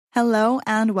Hello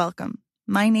and welcome.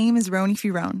 My name is Roni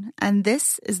Firon, and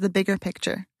this is The Bigger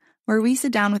Picture, where we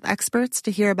sit down with experts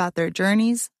to hear about their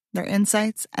journeys, their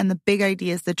insights, and the big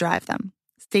ideas that drive them.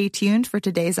 Stay tuned for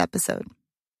today's episode.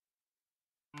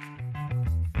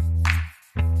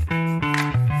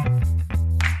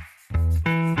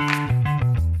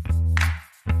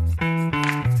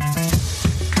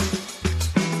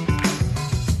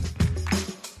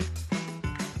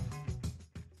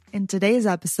 In today's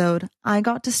episode, I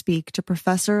got to speak to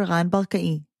Professor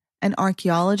Barkai, an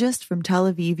archeologist from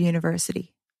Tel Aviv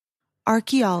University.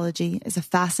 Archeology is a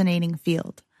fascinating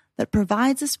field that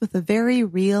provides us with a very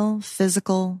real,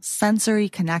 physical, sensory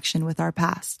connection with our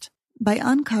past. By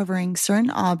uncovering certain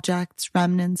objects,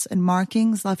 remnants, and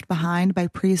markings left behind by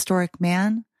prehistoric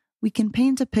man, we can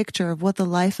paint a picture of what the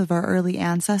life of our early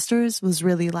ancestors was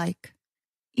really like.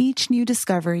 Each new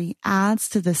discovery adds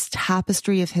to this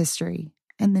tapestry of history,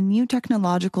 and the new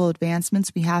technological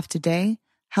advancements we have today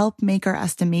help make our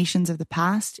estimations of the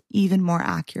past even more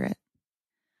accurate.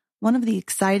 One of the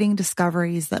exciting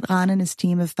discoveries that Ran and his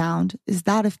team have found is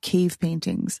that of cave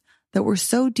paintings that were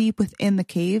so deep within the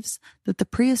caves that the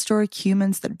prehistoric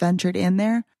humans that ventured in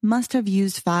there must have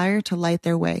used fire to light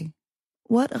their way.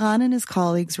 What Ran and his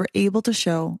colleagues were able to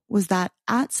show was that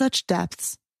at such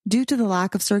depths, due to the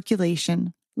lack of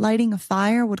circulation, lighting a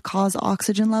fire would cause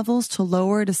oxygen levels to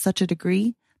lower to such a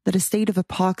degree that a state of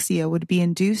hypoxia would be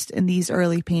induced in these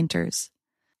early painters.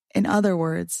 In other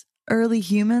words, early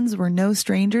humans were no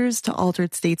strangers to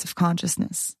altered states of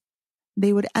consciousness.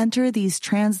 They would enter these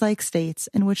trance-like states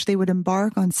in which they would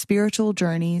embark on spiritual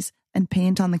journeys and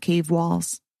paint on the cave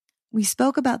walls. We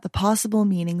spoke about the possible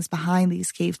meanings behind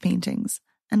these cave paintings,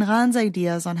 and Ran's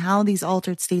ideas on how these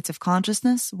altered states of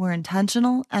consciousness were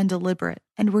intentional and deliberate,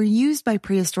 and were used by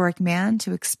prehistoric man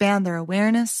to expand their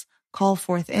awareness, call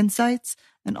forth insights,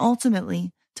 and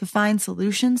ultimately to find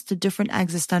solutions to different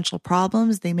existential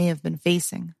problems they may have been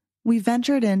facing. We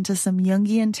ventured into some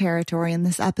Jungian territory in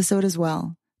this episode as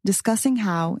well, discussing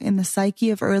how, in the psyche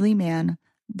of early man,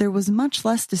 there was much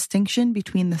less distinction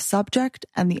between the subject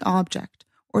and the object,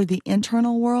 or the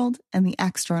internal world and the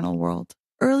external world.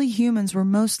 Early humans were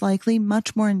most likely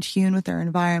much more in tune with their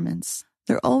environments.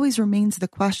 There always remains the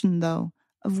question, though,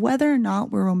 of whether or not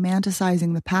we're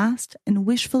romanticizing the past and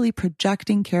wishfully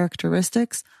projecting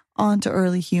characteristics onto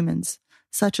early humans,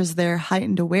 such as their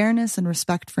heightened awareness and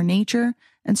respect for nature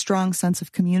and strong sense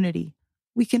of community.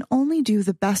 We can only do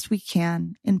the best we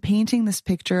can in painting this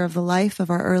picture of the life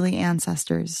of our early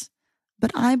ancestors.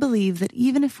 But I believe that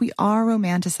even if we are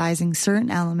romanticizing certain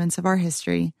elements of our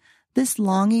history, this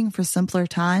longing for simpler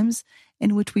times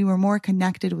in which we were more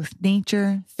connected with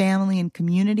nature, family, and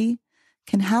community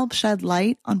can help shed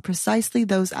light on precisely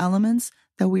those elements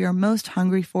that we are most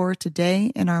hungry for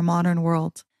today in our modern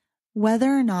world.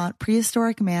 Whether or not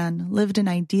prehistoric man lived an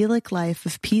idyllic life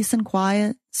of peace and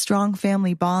quiet, strong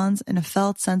family bonds, and a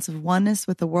felt sense of oneness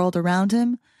with the world around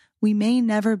him, we may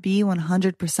never be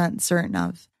 100% certain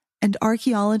of. And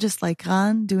archaeologists like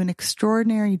Ran do an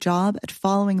extraordinary job at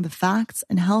following the facts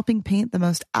and helping paint the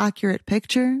most accurate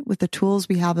picture with the tools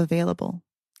we have available.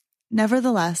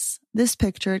 Nevertheless, this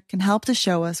picture can help to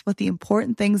show us what the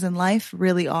important things in life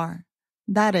really are.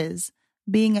 That is,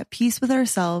 being at peace with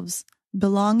ourselves,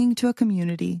 belonging to a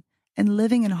community, and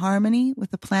living in harmony with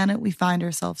the planet we find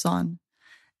ourselves on.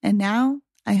 And now,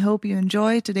 I hope you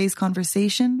enjoy today's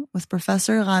conversation with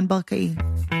Professor Barkai.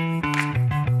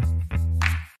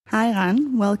 Hi,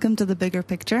 Ran. Welcome to The Bigger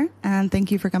Picture, and thank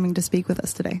you for coming to speak with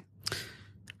us today.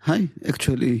 Hi.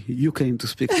 Actually, you came to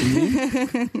speak to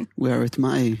me. We are at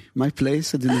my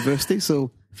place at the university,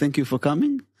 so thank you for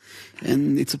coming.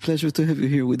 And it's a pleasure to have you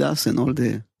here with us and all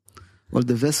the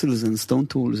vessels and stone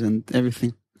tools and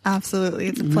everything. Absolutely.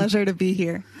 It's a pleasure to be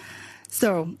here.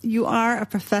 So, you are a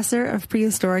professor of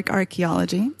prehistoric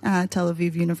archaeology at Tel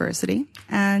Aviv University,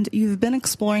 and you've been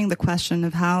exploring the question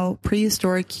of how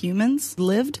prehistoric humans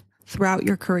lived throughout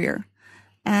your career.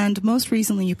 And most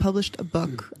recently, you published a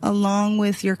book along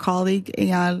with your colleague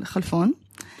Eyal Khalfon.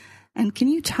 And can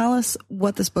you tell us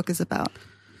what this book is about?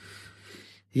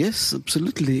 Yes,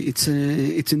 absolutely. It's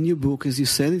a new book, as you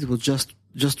said. It was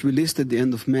just released at the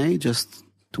end of May, just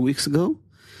 2 weeks ago.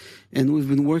 And we've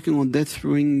been working on that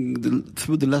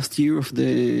through the last year of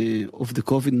the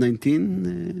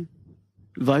COVID-19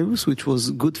 virus, which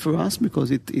was good for us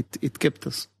because it kept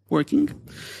us working.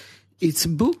 It's a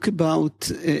book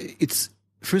about,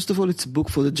 first of all, it's a book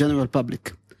for the general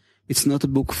public. It's not a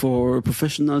book for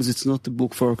professionals. It's not a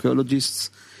book for archaeologists.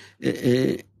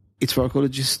 It's for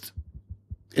archaeologists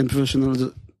and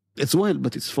professionals as well,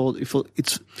 but it's for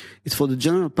the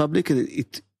general public, and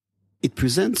it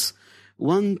presents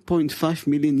 1.5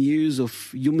 million years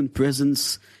of human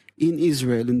presence in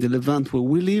Israel, in the Levant where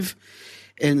we live.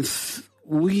 And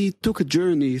we took a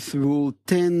journey through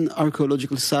 10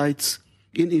 archaeological sites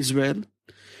in Israel,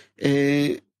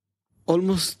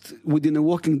 almost within a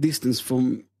walking distance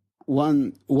from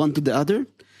one to the other.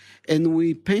 And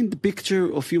we paint the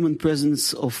picture of human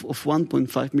presence of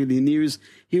 1.5 million years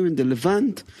here in the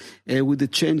Levant, with the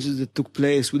changes that took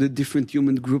place, with the different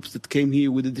human groups that came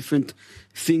here, with the different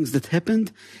things that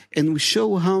happened. And we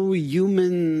show how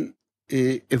human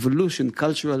evolution,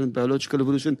 cultural and biological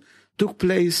evolution, took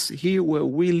place here where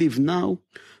we live now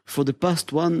for the past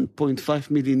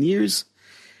 1.5 million years.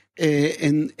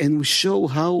 And we show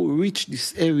how rich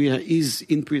this area is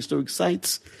in prehistoric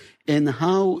sites, and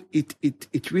how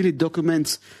it really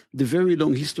documents the very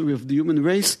long history of the human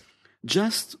race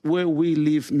just where we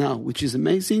live now, which is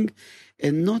amazing.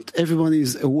 And not everyone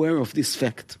is aware of this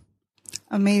fact.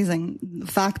 Amazing. The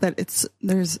fact that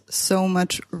there's so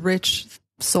much rich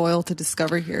soil to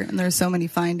discover here, and there's so many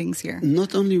findings here.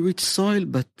 Not only rich soil,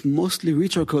 but mostly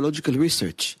rich archaeological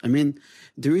research. I mean,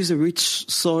 there is a rich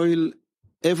soil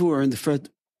everywhere in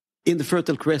the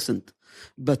Fertile Crescent.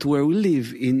 But where we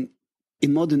live in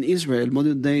modern Israel,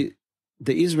 modern day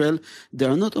Israel,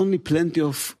 there are not only plenty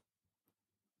of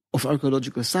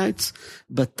archaeological sites,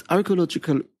 but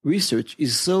archaeological research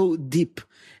is so deep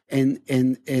and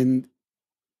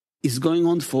is going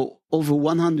on for over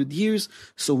 100 years.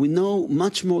 So we know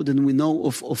much more than we know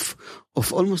of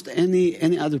almost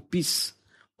any other piece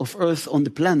of earth on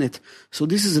the planet. So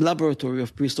this is a laboratory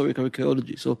of prehistoric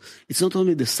archaeology. So it's not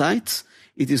only the sites,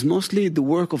 it is mostly the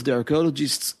work of the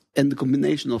archaeologists and the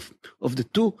combination of the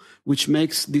two, which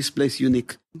makes this place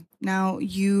unique. Now,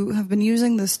 you have been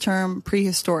using this term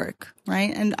prehistoric,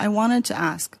 right? And I wanted to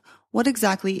ask, what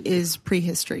exactly is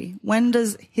prehistory? When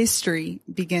does history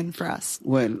begin for us?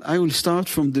 Well, I will start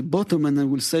from the bottom and I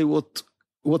will say what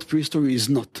prehistory is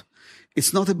not.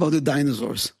 It's not about the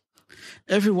dinosaurs.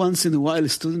 Every once in a while, a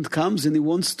student comes and he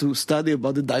wants to study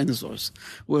about the dinosaurs.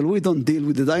 Well, we don't deal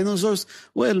with the dinosaurs.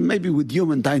 Well, maybe with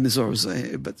human dinosaurs,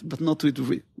 but not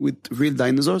with real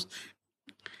dinosaurs.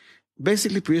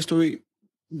 Basically, prehistory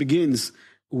begins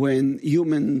when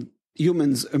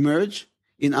humans emerge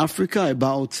in Africa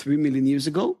about 3 million years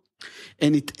ago,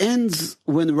 and it ends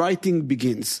when writing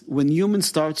begins, when humans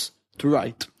starts to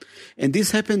write. And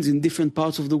this happens in different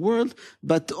parts of the world,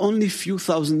 but only a few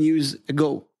thousand years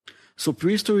ago. So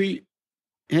prehistory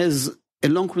has a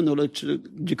long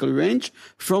chronological range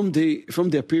from the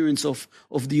appearance of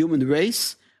the human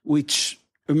race, which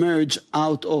emerged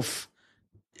out of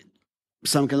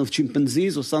some kind of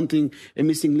chimpanzees or something, a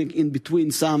missing link in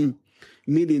between some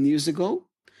million years ago,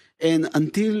 and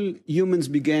until humans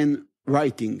began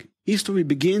writing. History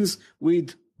begins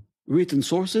with written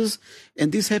sources,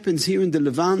 and this happens here in the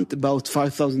Levant about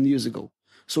 5,000 years ago.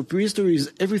 So prehistory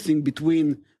is everything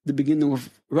between the beginning of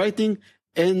writing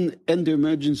and the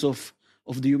emergence of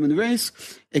the human race.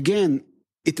 Again,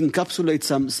 it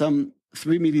encapsulates some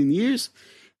 3 million years.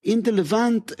 In the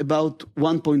Levant, about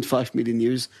 1.5 million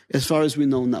years, as far as we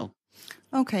know now.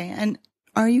 Okay, and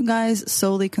are you guys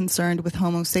solely concerned with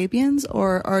Homo sapiens,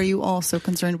 or are you also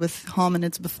concerned with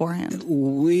hominids beforehand?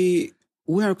 We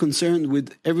are concerned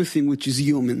with everything which is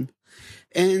human.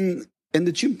 And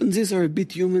the chimpanzees are a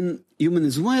bit human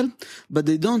as well, but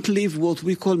they don't live what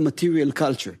we call material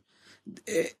culture.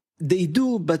 They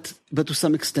do, but to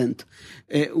some extent.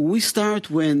 We start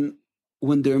when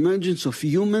the emergence of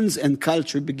humans and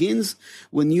culture begins,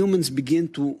 when humans begin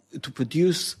to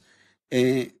produce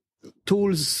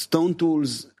tools, stone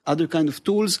tools, other kind of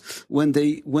tools, when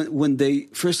they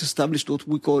first established what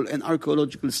we call an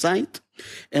archeological site.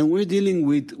 And we're dealing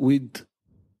with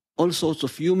all sorts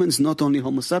of humans, not only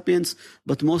Homo sapiens,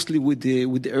 but mostly with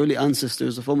the early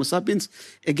ancestors of Homo sapiens.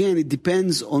 Again, it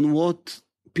depends on what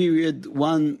period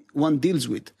one deals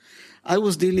with. I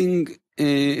was dealing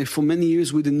for many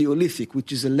years with the Neolithic,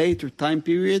 which is a later time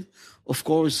period, of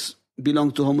course,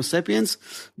 belong to Homo sapiens.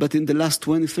 But in the last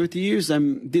 20, 30 years,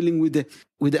 I'm dealing with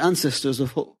the ancestors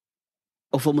of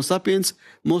Homo sapiens,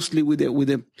 mostly with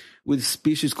a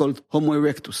species called Homo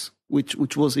erectus,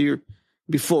 which was here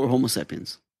before Homo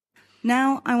sapiens.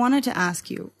 Now, I wanted to ask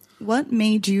you, what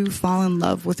made you fall in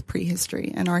love with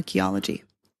prehistory and archaeology?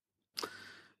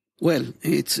 Well,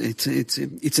 it's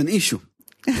an issue,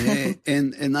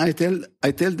 and I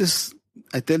tell this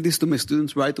to my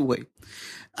students right away.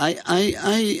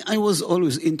 I was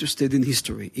always interested in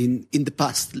history, in the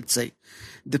past. Let's say,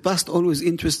 the past always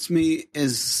interests me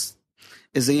as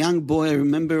As a young boy, I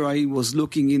remember I was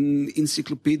looking in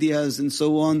encyclopedias and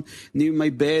so on near my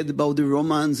bed about the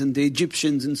Romans and the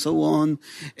Egyptians and so on,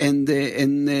 and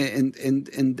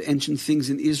ancient things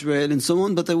in Israel and so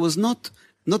on. But I was not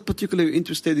particularly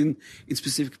interested in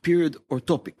specific period or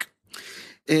topic.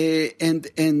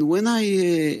 And when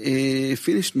I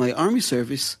finished my army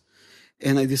service,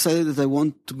 and I decided that I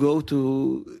want to go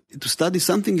to study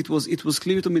something, it was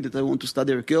clear to me that I want to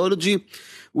study archaeology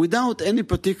without any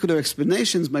particular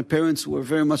explanations. My parents were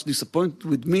very much disappointed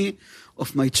with me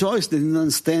of my choice. They didn't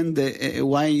understand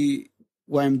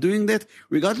why I'm doing that,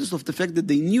 regardless of the fact that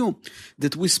they knew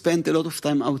that we spent a lot of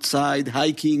time outside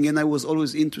hiking, and I was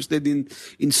always interested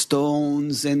in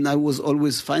stones, and I was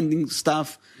always finding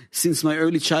stuff since my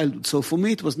early childhood. So for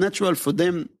me, it was natural, for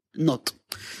them not.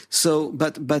 So,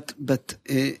 but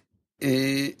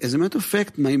as a matter of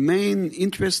fact, my main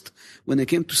interest when I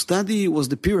came to study was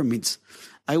the pyramids.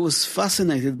 I was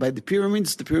fascinated by the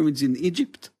pyramids in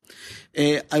Egypt.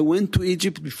 I went to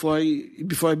Egypt before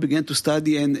I began to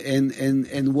study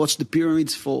and watched the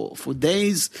pyramids for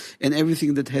days and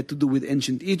everything that had to do with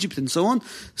ancient Egypt and so on.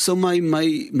 So my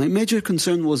major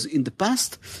concern was in the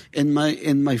past, and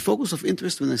my focus of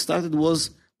interest when I started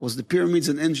was the pyramids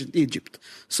and ancient Egypt.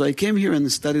 So I came here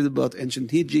and studied about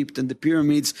ancient Egypt and the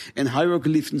pyramids and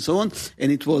hieroglyphs and so on,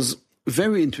 and it was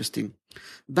very interesting.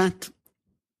 But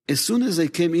as soon as I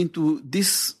came into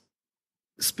this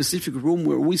specific room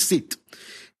where we sit,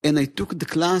 and I took the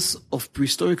class of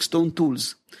prehistoric stone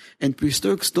tools, and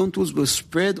prehistoric stone tools were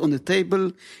spread on the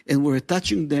table, and we were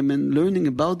touching them and learning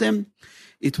about them,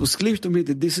 it was clear to me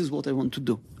that this is what I want to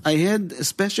do. I had a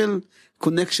special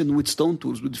connection with stone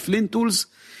tools, with flint tools.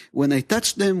 When I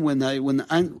touched them, when I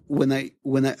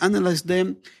analyzed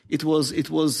them, it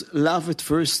was love at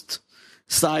first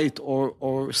sight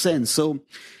or sense. So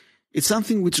it's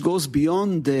something which goes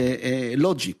beyond the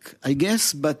logic, I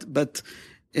guess. But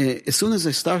as soon as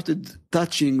I started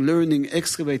touching, learning,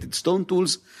 excavated stone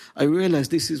tools, I realized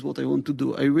this is what I want to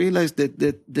do. I realized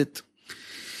that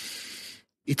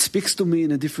it speaks to me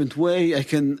in a different way. I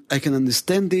can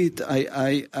understand it.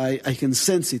 I can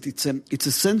sense it. It's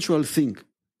a central thing.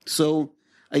 So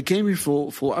I came here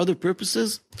for other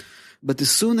purposes, but as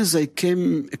soon as I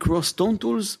came across stone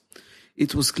tools,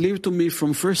 it was clear to me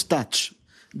from first touch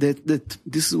that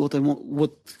this is what I want,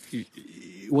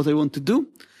 what I want to do.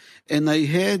 And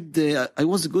I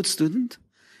was a good student,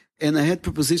 and I had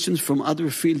propositions from other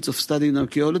fields of study in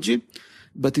archaeology,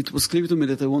 but it was clear to me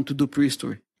that I want to do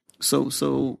prehistory.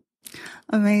 So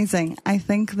amazing. I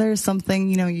think there's something,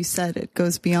 you said it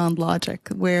goes beyond logic,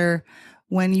 where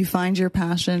when you find your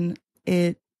passion,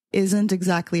 it isn't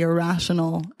exactly a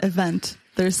rational event.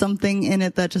 There's something in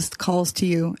it that just calls to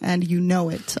you, and you know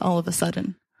it all of a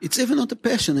sudden. It's even not a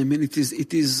passion. I mean, it's,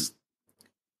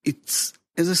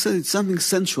 as I said, it's something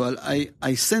sensual.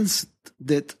 I sense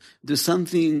that there's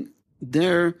something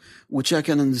there which I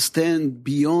can understand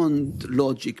beyond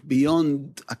logic,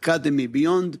 beyond academy,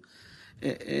 beyond.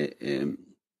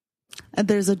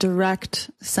 There's a direct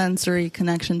sensory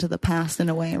connection to the past in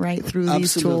a way, right? Through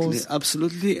these tools.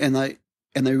 Absolutely. And I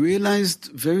realized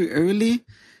very early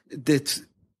that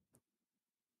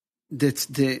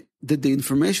the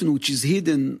information which is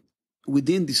hidden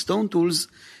within the stone tools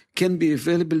can be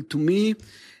available to me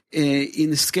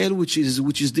in a scale which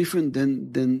is different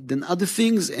than other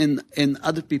things and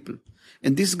other people.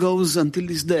 And this goes until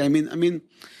this day. I mean,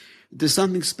 there's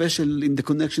something special in the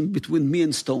connection between me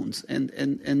and stones, and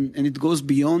it goes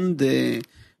beyond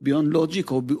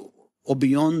logic or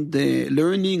beyond the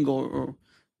learning, or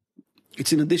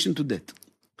it's in addition to that.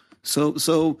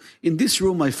 So in this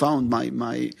room I found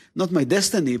my not my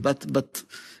destiny, but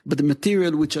the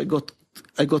material which I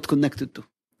got connected to.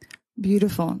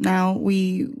 Beautiful. Now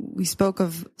we spoke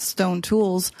of stone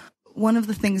tools. One of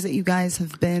the things that you guys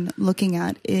have been looking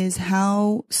at is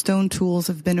how stone tools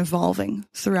have been evolving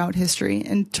throughout history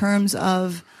in terms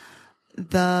of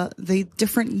the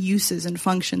different uses and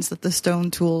functions that the stone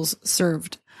tools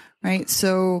served, right?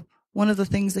 So one of the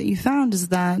things that you found is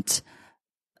that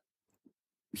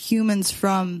humans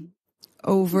from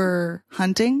over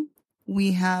hunting,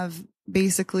 we have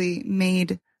basically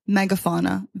made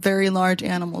megafauna, very large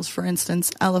animals, for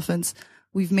instance, elephants.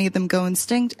 We've made them go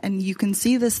extinct, and you can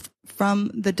see this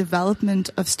from the development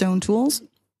of stone tools.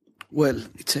 Well,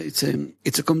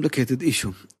 it's a complicated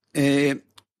issue.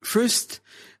 First,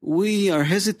 we are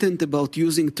hesitant about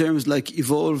using terms like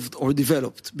evolved or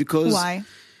developed because why?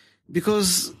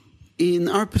 Because in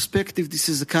our perspective, this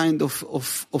is a kind of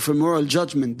a moral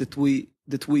judgment that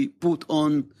we put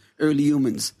on early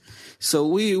humans. So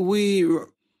we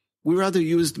rather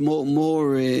used more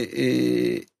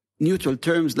neutral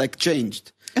terms like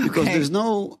changed. because there's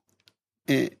no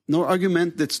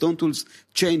argument that stone tools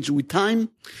change with time.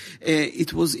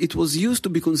 It was used to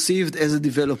be conceived as a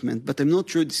development, but I'm not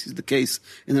sure this is the case,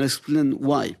 and I'll explain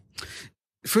why.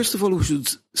 First of all, we should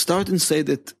start and say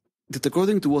that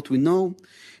according to what we know,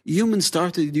 humans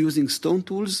started using stone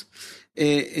tools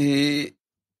during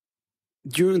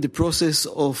the process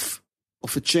of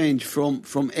a change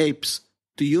from apes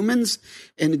to humans,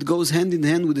 and it goes hand in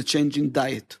hand with the change in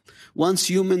diet. Once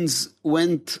humans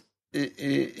went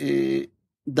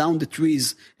down the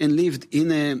trees and lived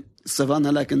in a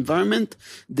savanna-like environment,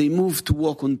 they moved to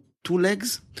walk on two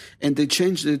legs, and they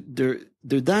changed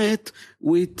their diet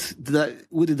with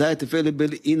the diet available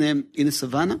in a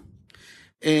savanna.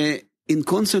 In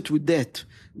concert with that,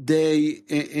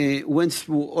 they went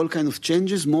through all kinds of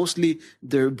changes. Mostly,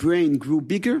 their brain grew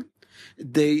bigger.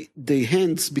 Their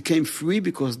hands became free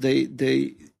because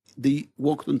they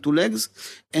walked on two legs,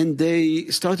 and they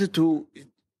started to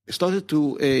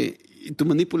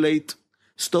manipulate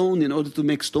stone in order to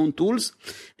make stone tools,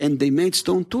 and they made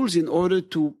stone tools in order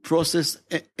to process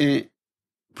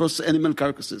animal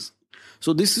carcasses.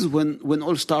 So this is when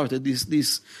all started.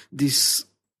 This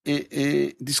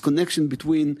connection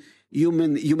between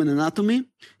human anatomy,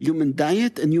 human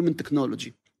diet, and human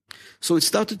technology. So it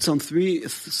started some 3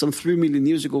 million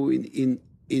years ago in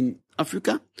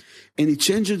Africa, and it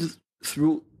changed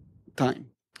through time.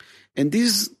 And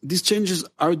these changes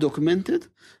are documented,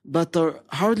 but are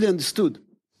hardly understood.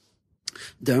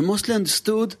 They are mostly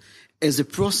understood as a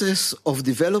process of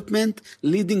development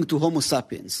leading to Homo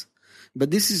sapiens. But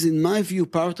this is, in my view,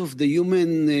 part of the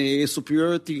human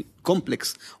superiority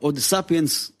complex, or the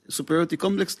sapiens superiority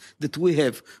complex that we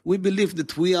have. We believe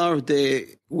that we are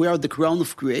the crown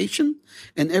of creation,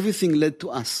 and everything led to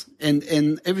us,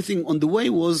 and everything on the way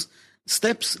was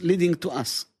steps leading to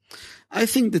us. I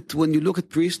think that when you look at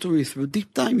prehistory through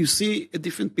deep time, you see a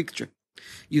different picture.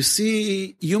 You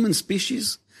see human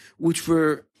species which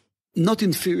were not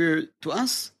inferior to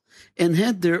us and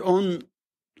had their own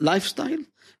lifestyle,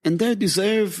 and they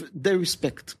deserve their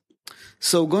respect.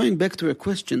 So going back to your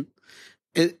question,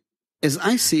 as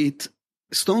I see it,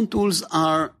 stone tools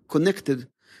are connected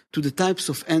to the types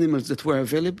of animals that were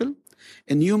available,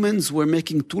 and humans were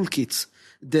making toolkits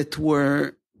that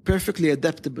were perfectly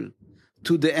adaptable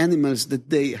to the animals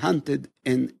that they hunted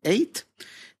and ate.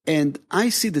 And I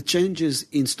see the changes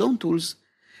in stone tools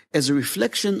as a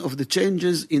reflection of the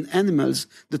changes in animals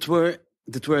that were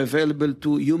available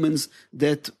to humans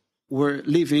that were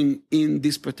living in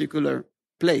this particular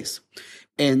place.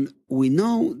 And we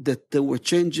know that there were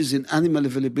changes in animal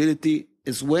availability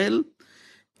as well,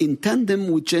 in tandem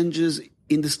with changes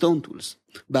in the stone tools.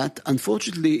 But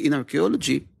unfortunately, in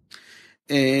archaeology,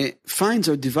 finds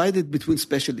are divided between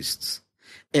specialists.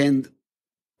 And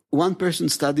one person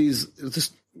studies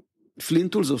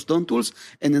flint tools or stone tools,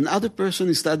 and another person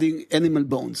is studying animal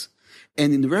bones.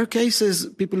 And in rare cases,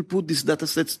 people put these data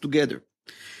sets together.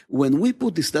 When we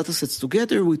put these data sets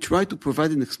together, we try to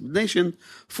provide an explanation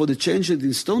for the changes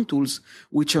in stone tools,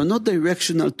 which are not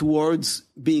directional towards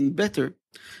being better,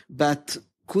 but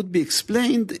could be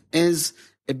explained as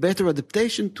a better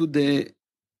adaptation to the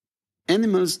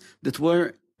animals that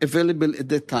were available at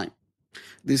that time.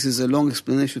 This is a long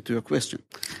explanation to your question.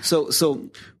 So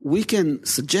we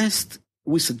suggest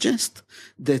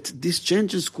that these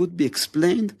changes could be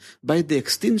explained by the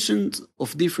extinction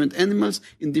of different animals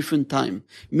in different time,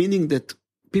 meaning that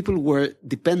people were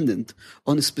dependent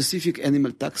on a specific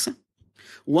animal taxa.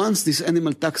 Once this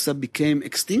animal taxa became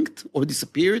extinct or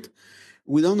disappeared,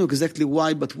 we don't know exactly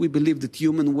why, but we believe that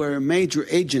humans were a major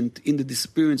agent in the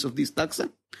disappearance of these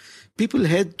taxa. People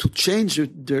had to change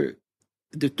their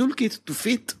toolkit to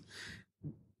fit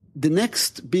the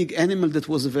next big animal that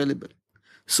was available.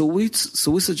 So we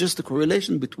suggest a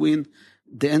correlation between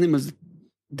the animals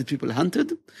that people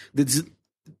hunted,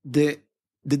 the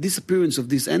disappearance of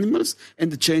these animals,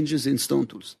 and the changes in stone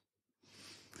tools.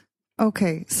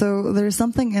 Okay, so there's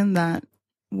something in that,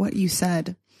 what you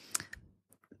said.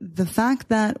 The fact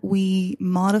that we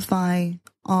modify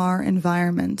our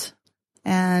environment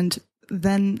and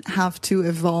then have to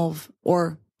evolve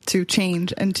or to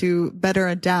change and to better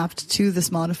adapt to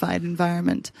this modified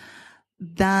environment,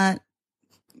 that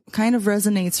kind of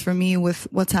resonates for me with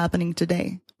what's happening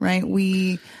today, right?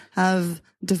 We have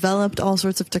developed all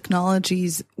sorts of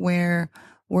technologies where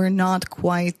we're not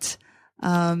quite,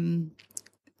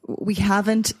 we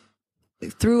haven't,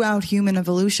 throughout human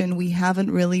evolution, we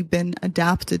haven't really been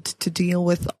adapted to deal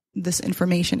with this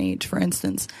information age, for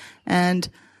instance. And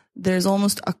there's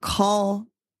almost a call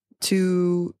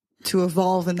to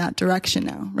evolve in that direction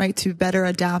now, right? To better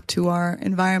adapt to our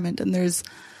environment. And there's,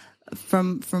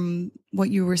 from what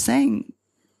you were saying,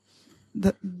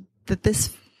 that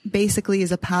this basically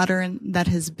is a pattern that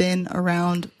has been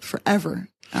around forever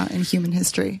in human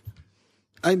history?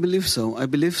 I believe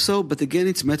so. But again,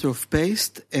 it's a matter of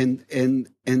pace, and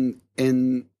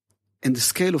the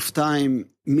scale of time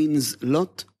means a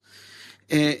lot.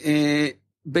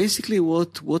 Basically,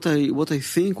 what I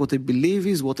think, what I believe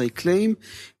is, what I claim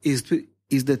is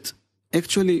that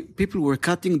actually people were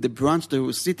cutting the branch they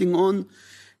were sitting on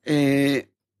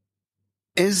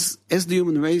as the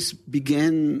human race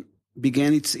began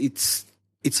its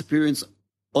appearance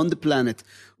on the planet.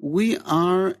 We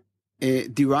are a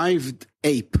derived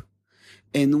ape,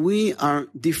 and we are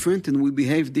different, and we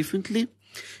behave differently.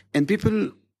 And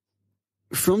people,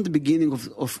 from the beginning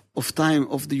of time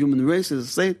of the human race,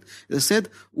 as I said,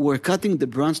 were cutting the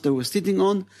branch they were sitting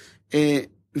on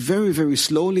very, very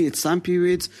slowly at some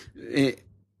periods,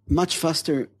 much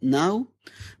faster now.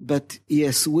 But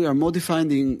yes, we are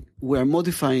modifying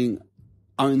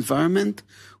our environment.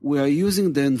 We are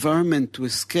using the environment to a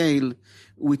scale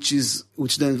which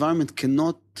the environment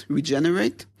cannot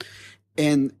regenerate.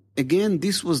 And again,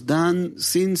 this was done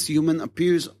since human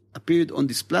appeared on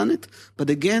this planet, but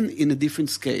again in a different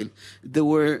scale. There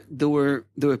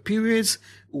were periods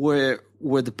where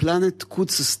the planet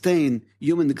could sustain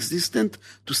human existence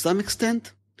to some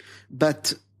extent,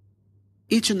 but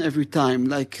each and every time,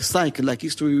 like a cycle, like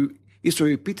history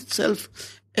repeats itself.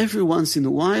 Every once in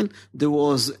a while, there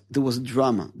was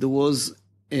drama. There was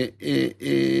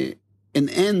an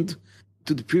end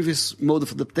to the previous mode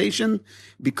of adaptation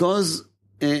because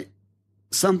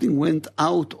something went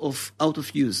out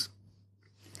of use.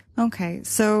 Okay,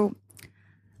 so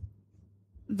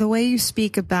the way you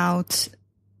speak about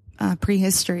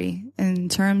prehistory in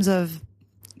terms of,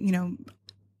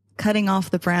 cutting off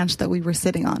the branch that we were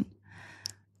sitting on,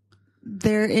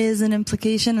 there is an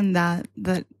implication in that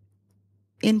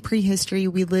in prehistory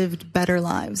we lived better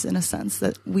lives, in a sense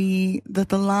that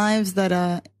the lives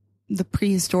that the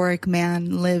prehistoric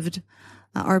man lived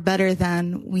are better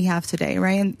than we have today,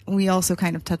 right? And we also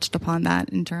kind of touched upon that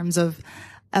in terms of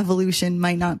evolution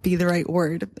might not be the right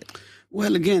word.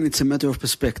 Well, again, it's a matter of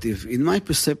perspective. In my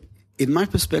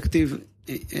perspective,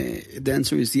 the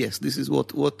answer is yes. This is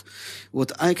what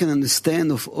I can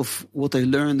understand of what I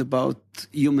learned about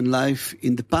human life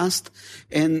in the past.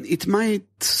 And it might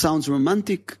sound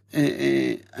romantic.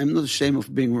 I'm not ashamed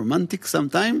of being romantic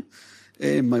sometimes.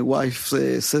 My wife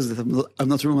says that I'm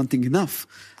not romantic enough.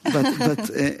 But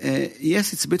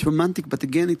yes, it's a bit romantic. But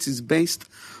again, it is based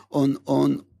on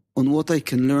what I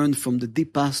can learn from the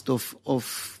deep past of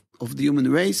the human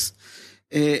race.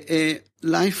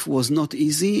 Life was not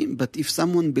easy, but if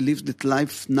someone believes that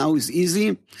life now is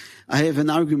easy, I have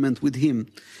an argument with him.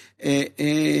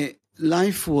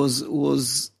 Life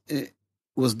was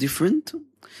different.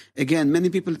 Again, many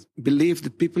people believe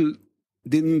that people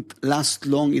didn't last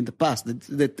long in the past,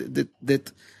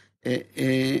 that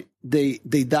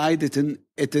they died at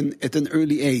an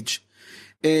early age.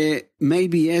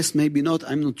 Maybe yes, maybe not.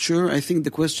 I'm not sure. I think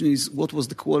the question is, what was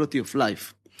the quality of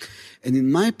life? And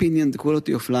in my opinion, the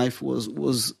quality of life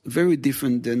was very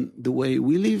different than the way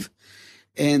we live.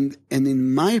 And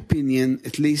in my opinion,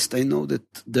 at least, I know that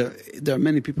there are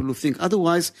many people who think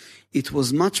otherwise. It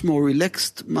was much more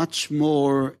relaxed, much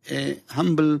more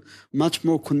humble, much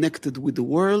more connected with the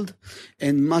world,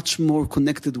 and much more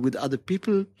connected with other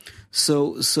people.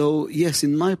 So yes,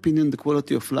 in my opinion, the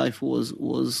quality of life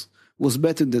was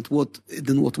better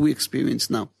than what we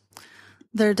experience now.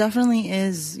 There definitely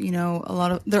is,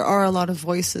 there are a lot of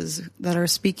voices that are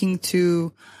speaking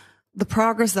to the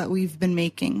progress that we've been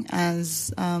making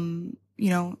as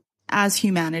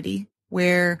humanity,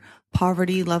 where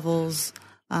poverty levels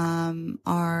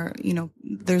are,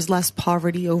 there's less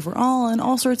poverty overall, and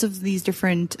all sorts of these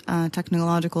different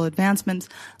technological advancements,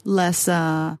 less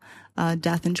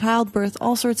death in childbirth,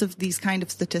 all sorts of these kind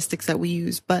of statistics that we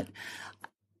use. But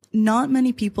not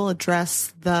many people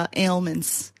address the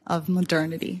ailments of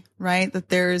modernity, right? That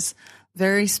there's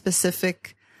very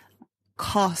specific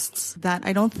costs that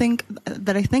I think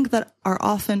that are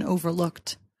often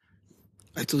overlooked.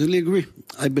 I totally agree.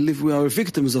 I believe we are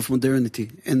victims of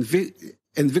modernity and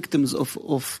victims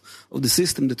of the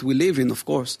system that we live in. Of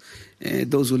course,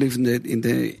 those who live in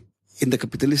the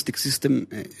capitalistic system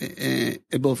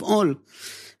above all.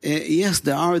 Yes,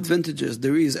 there are advantages.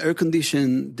 There is air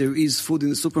conditioning, there is food in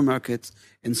the supermarkets,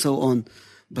 and so on.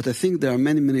 But I think there are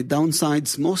many, many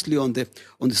downsides, mostly on the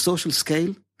social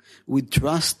scale, with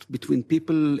trust between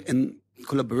people and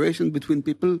collaboration between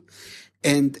people,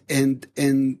 and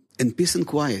peace and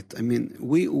quiet. I mean,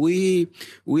 we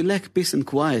lack peace and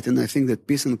quiet, and I think that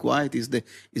peace and quiet is the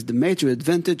major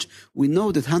advantage. We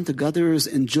know that hunter-gatherers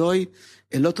enjoy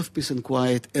a lot of peace and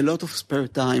quiet, a lot of spare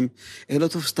time, a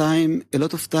lot of time.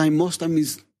 Most time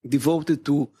is devoted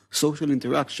to social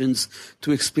interactions,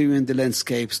 to experience the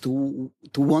landscapes, to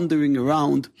wandering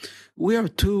around. We are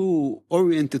too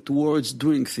oriented towards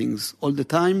doing things all the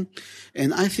time,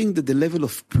 and I think that the level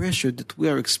of pressure that we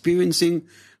are experiencing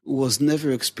was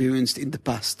never experienced in the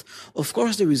past. Of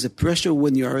course, there is a pressure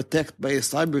when you are attacked by a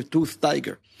saber-toothed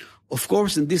tiger. Of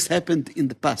course, and this happened in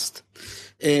the past.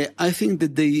 I think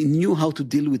that they knew how to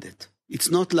deal with it. It's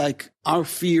not like our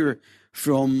fear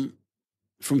from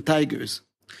tigers.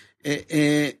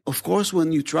 Of course,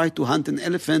 when you try to hunt an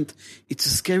elephant, it's a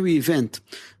scary event.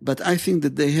 But I think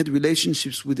that they had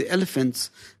relationships with the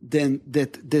elephants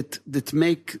that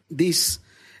make this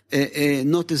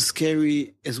not as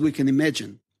scary as we can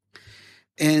imagine.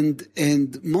 And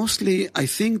mostly, I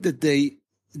think that they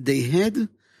had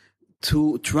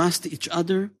to trust each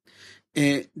other.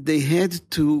 They had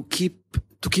to keep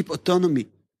autonomy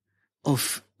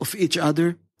of each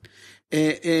other.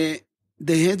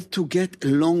 They had to get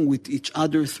along with each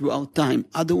other throughout time.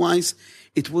 Otherwise,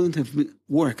 it wouldn't have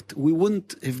worked. We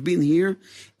wouldn't have been here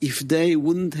if they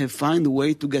wouldn't have found a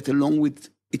way to get along with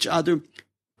each other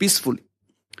peacefully.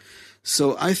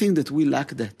 So I think that we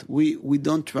lack that. We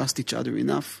don't trust each other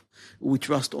enough. We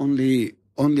trust only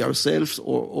ourselves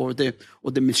or the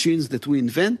machines that we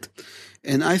invent.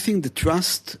 And I think the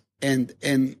trust and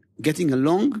getting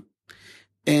along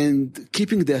and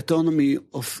keeping the autonomy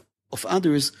of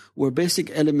others were basic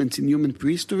elements in human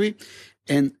prehistory.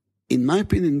 And in my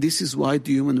opinion, this is why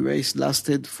the human race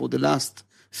lasted for the last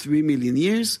 3 million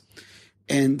years.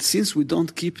 And since we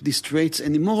don't keep these traits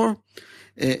anymore,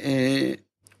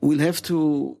 we'll have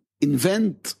to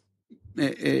invent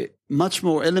much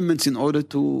more elements in order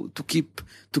to keep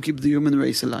the human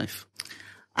race alive.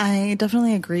 I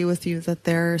definitely agree with you that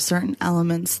there are certain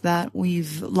elements that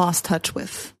we've lost touch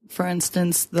with. For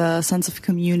instance, the sense of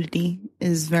community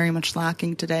is very much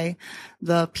lacking today.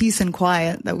 The peace and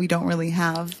quiet that we don't really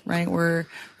have, right? We're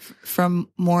from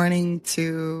morning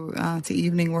to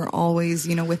evening, we're always,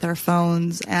 with our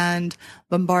phones and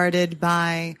bombarded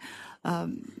by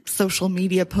social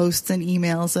media posts and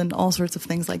emails and all sorts of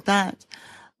things like that.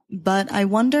 But I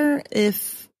wonder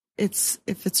if it's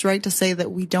right to say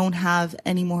that we don't have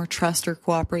any more trust or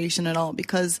cooperation at all,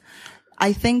 because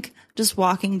I think just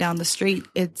walking down the street,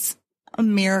 it's a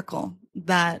miracle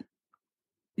that,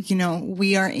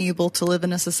 we are able to live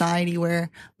in a society where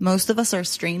most of us are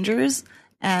strangers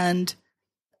and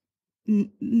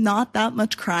not that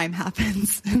much crime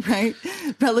happens, right?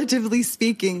 Relatively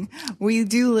speaking, we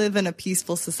do live in a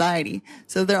peaceful society.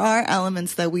 So there are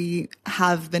elements that we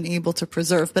have been able to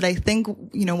preserve. But I think,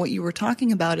 what you were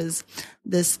talking about is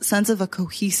this sense of a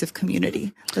cohesive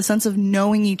community, the sense of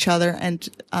knowing each other and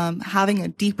having a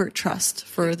deeper trust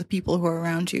for the people who are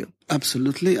around you.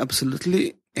 Absolutely,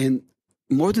 absolutely. And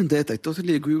more than that, I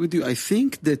totally agree with you. I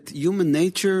think that human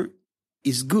nature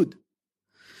is good.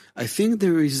 I think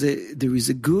there is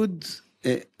a good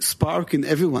spark in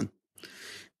everyone,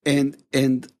 and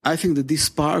I think that this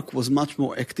spark was much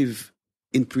more active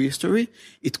in prehistory.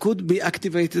 It could be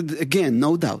activated again,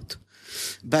 no doubt,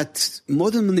 but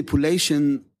modern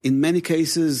manipulation in many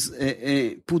cases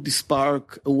put the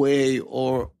spark away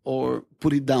or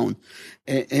put it down.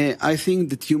 I think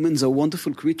that humans are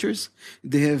wonderful creatures.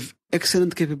 They have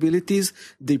excellent capabilities.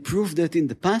 They proved that in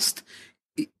the past.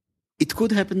 It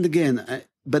could happen again.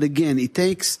 But again, it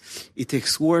takes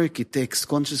work, it takes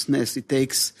consciousness, it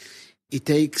takes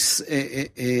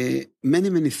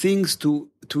many things to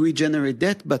regenerate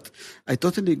that. But I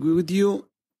totally agree with you.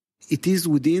 It is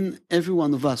within every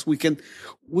one of us. We can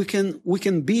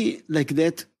be like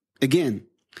that again.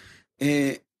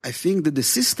 I think that the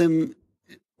system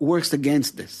works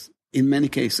against this in many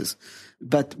cases.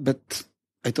 But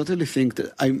I totally think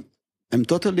that I'm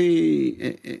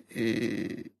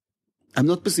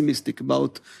not pessimistic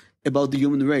about the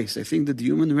human race. I think that the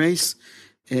human race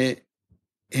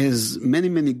has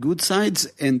many good sides,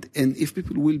 and if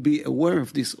people will be aware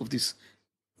of these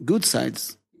good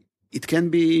sides, it can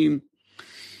be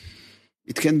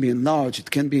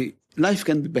enlarged. Life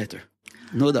can be better,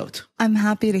 no doubt. I'm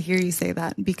happy to hear you say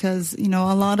that, because a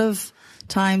lot of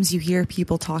times you hear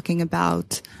people talking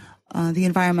about the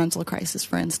environmental crisis,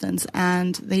 for instance,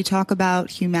 and they talk about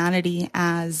humanity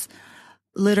as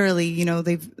literally,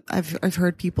 I've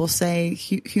heard people say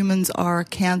humans are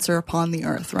cancer upon the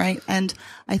earth, right? And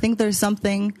I think there's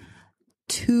something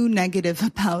too negative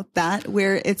about that,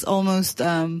 where it's almost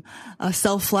a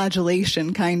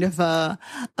self-flagellation kind of a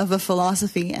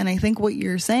philosophy. And I think what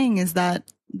you're saying is that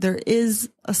there is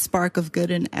a spark of good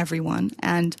in everyone.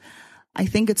 And I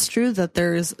think it's true that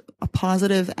there's a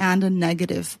positive and a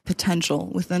negative potential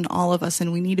within all of us,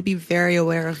 and we need to be very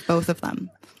aware of both of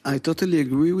them. I totally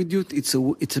agree with you.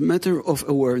 It's a matter of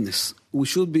awareness. We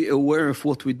should be aware of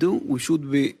what we do. We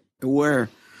should be aware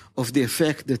of the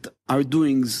effect that our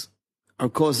doings are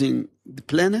causing the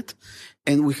planet,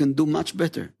 and we can do much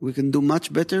better. We can do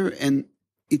much better, and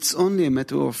it's only a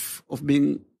matter of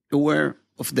being aware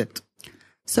of that.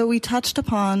 So we touched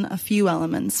upon a few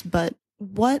elements, but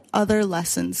what other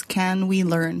lessons can we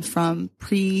learn from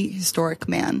prehistoric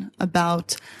man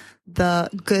about the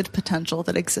good potential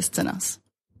that exists in us?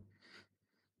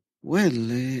 Well,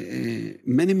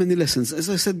 many, many lessons. As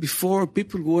I said before,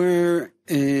 people were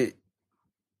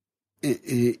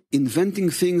inventing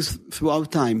things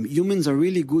throughout time. Humans are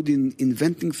really good in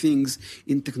inventing things,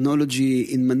 in technology,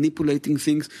 in manipulating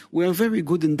things. We are very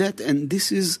good in that, and this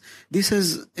has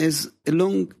a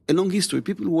long history.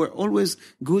 People were always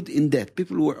good in that.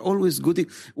 People were always good in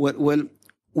well,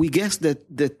 we guess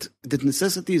that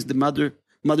necessity is the mother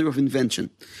of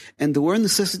invention, and there were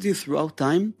necessities throughout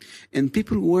time, and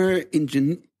people were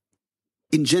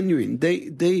ingenuine.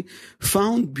 They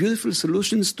found beautiful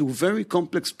solutions to very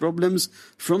complex problems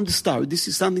from the start. This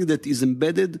is something that is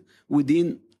embedded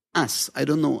within us. I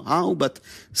don't know how, but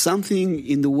something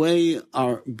in the way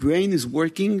our brain is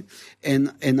working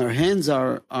and our hands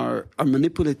are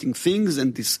manipulating things,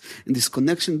 and this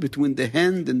connection between the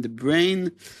hand and the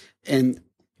brain and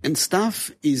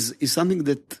stuff is something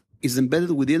that is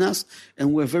embedded within us,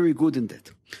 and we're very good in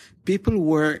that. People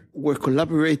were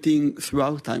collaborating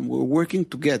throughout time. We're working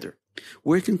together.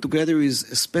 Working together is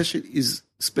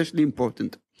especially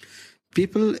important.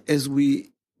 People, as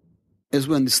we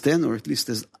understand, or at least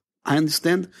as I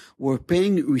understand, were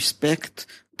paying respect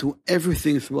to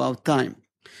everything throughout time.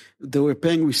 They were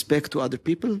paying respect to other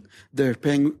people. They're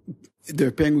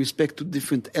paying respect to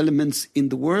different elements in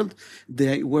the world.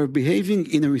 They were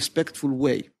behaving in a respectful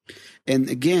way. And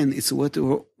again, it's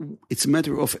a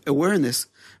matter of awareness.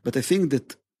 But I think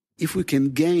that if we can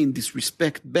gain this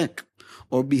respect back,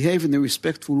 or behave in a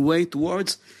respectful way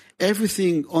towards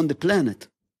everything on the planet,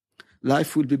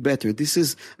 life will be better. This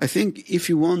is, I think, if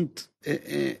you want,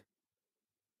 the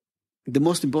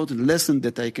most important lesson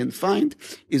that I can find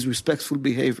is respectful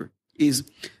behavior, is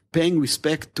paying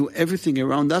respect to everything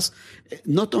around us,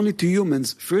 not only to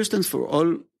humans, first and for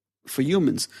all, for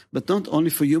humans, but not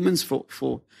only for humans,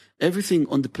 for everything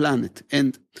on the planet.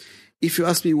 And if you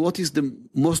ask me what is the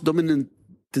most dominant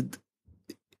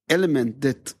element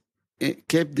that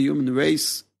kept the human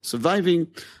race surviving,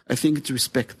 I think it's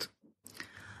respect.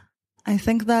 I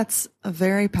think that's a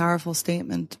very powerful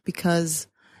statement, because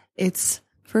it's,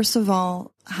 first of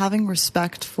all, having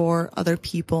respect for other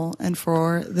people and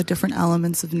for the different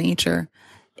elements of nature.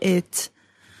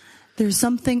 There's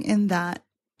something in that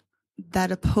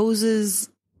opposes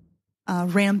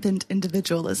rampant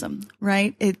individualism,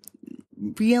 right? It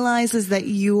realizes that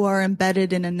you are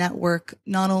embedded in a network,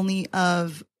 not only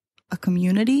of a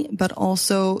community, but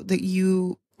also that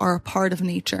you are a part of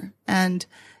nature. And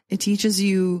it teaches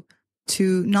you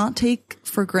to not take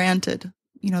for granted,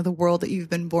 the world that you've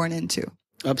been born into.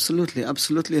 Absolutely,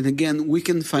 absolutely. And again, we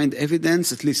can find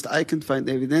evidence, at least I can find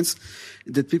evidence,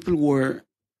 that people were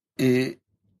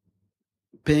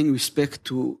paying respect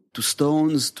to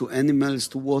stones, to animals,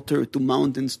 to water, to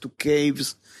mountains, to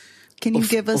caves. Can you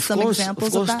give us some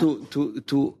examples of that? Of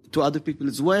course, to other people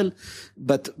as well.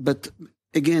 But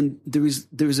again, there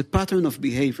is a pattern of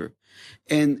behavior,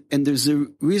 and there's a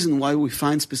reason why we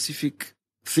find specific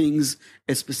things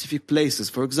at specific places.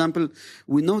 For example,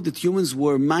 we know that humans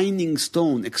were mining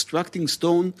stone, extracting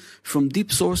stone from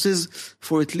deep sources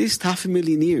for at least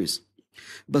 500,000 years.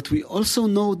 But we also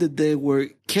know that they were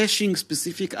caching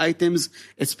specific items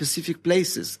at specific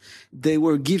places. They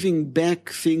were giving back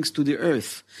things to the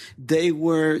earth. They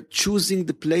were choosing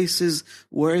the places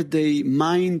where they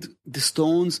mined the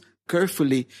stones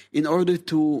carefully in order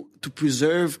to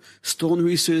preserve stone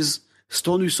resources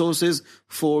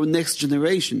for next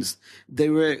generations. They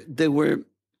were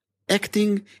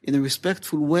acting in a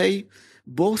respectful way,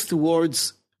 both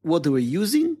towards what they were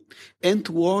using and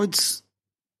towards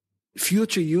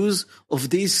future use of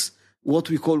these, what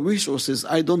we call resources.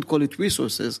 I don't call it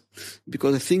resources,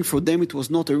 because I think for them it was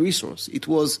not a resource. It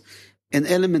was an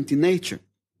element in nature.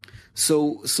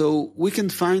 So we can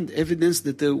find evidence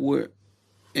that they were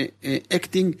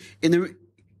acting in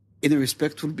a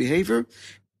respectful behavior.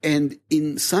 And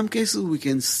in some cases, we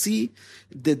can see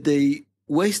that they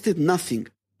wasted nothing.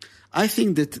 I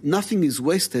think that nothing is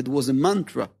wasted was a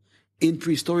mantra in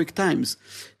prehistoric times.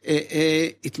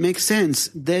 It makes sense.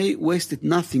 They wasted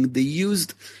nothing. They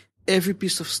used every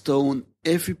piece of stone,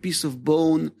 every piece of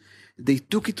bone. They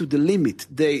took it to the limit.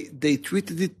 They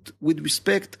treated it with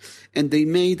respect, and they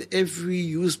made every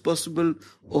use possible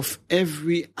of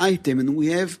every item. And we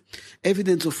have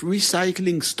evidence of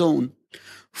recycling stone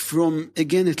from,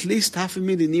 again, at least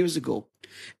 500,000 years ago.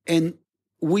 And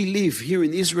we live here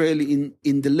in Israel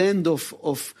in the land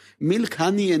of milk,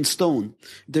 honey, and stone.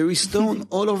 There is stone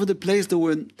all over the place.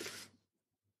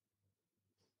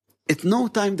 At no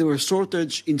time there was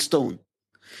shortage in stone.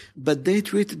 But they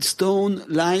treated stone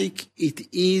like it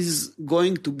is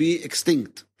going to be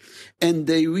extinct. And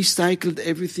they recycled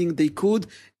everything they could,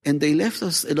 and they left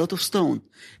us a lot of stone.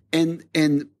 And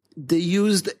they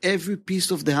used every piece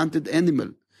of the hunted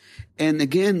animal. And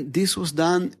again, this was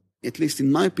done, at least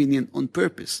in my opinion, on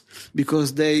purpose,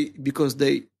 because they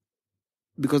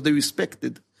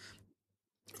respected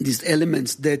these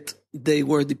elements that they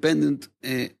were dependent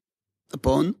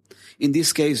upon. In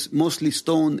this case, mostly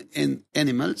stone and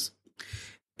animals.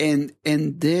 And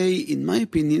they, in my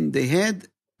opinion, they had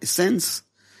a sense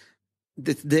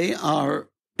that they are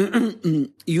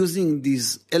using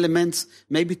these elements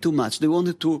maybe too much. They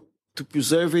wanted to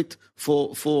preserve it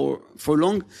for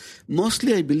long.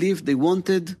 Mostly, I believe they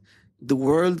wanted the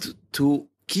world to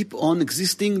keep on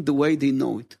existing the way they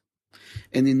know it.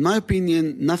 And in my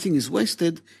opinion, nothing is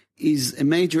wasted is a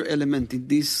major element in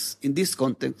this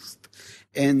context.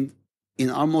 And in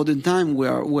our modern time, we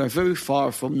are very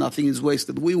far from nothing is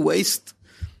wasted. We waste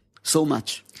so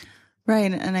much.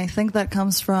 Right. And I think that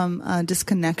comes from a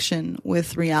disconnection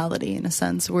with reality, in a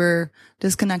sense. We're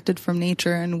disconnected from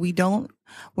nature, and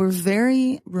we're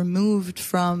very removed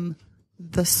from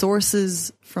the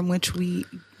sources from which we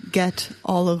get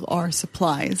all of our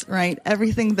supplies, right?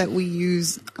 Everything that we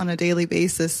use on a daily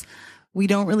basis, we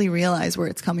don't really realize where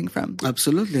it's coming from.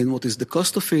 Absolutely. And what is the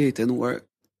cost of it, and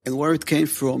where it came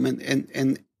from.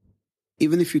 And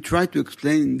even if you try to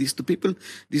explain this to people,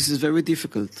 this is very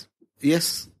difficult.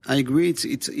 Yes, I agree.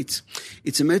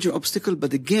 It's a major obstacle.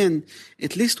 But again,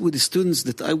 at least with the students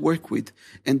that I work with,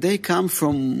 and they come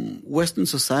from Western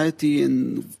society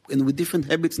and with different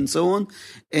habits and so on.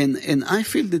 And I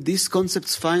feel that these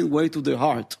concepts find way to their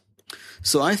heart.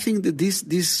 So I think that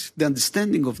the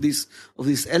understanding of these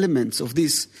elements, of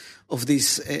this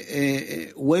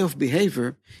way of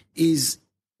behavior is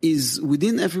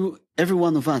within every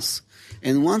one of us.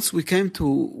 And once we come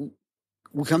to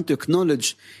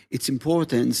acknowledge its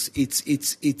importance,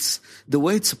 it's the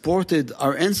way it supported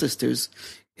our ancestors,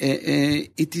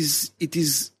 it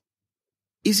is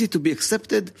easy to be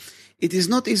accepted. It is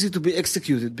not easy to be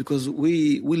executed, because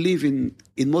we live in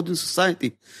modern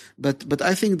society. But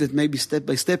I think that maybe step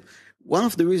by step, one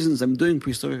of the reasons I'm doing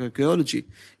prehistoric archaeology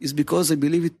is because I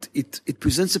believe it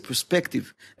presents a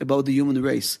perspective about the human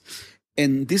race.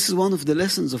 And this is one of the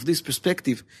lessons of this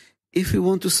perspective. If we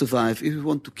want to survive, if we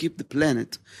want to keep the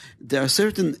planet, there are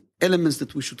certain elements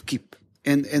that we should keep.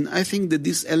 And I think that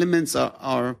these elements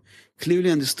are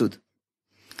clearly understood.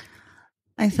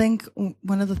 I think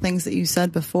one of the things that you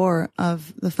said before,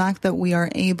 of the fact that we are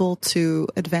able to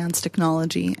advance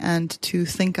technology and to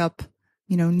think up,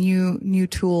 new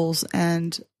tools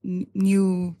and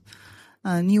new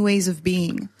ways of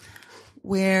being,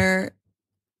 where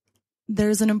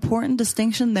there's an important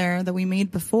distinction there that we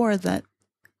made before, that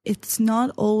it's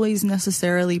not always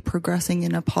necessarily progressing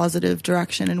in a positive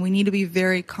direction. And we need to be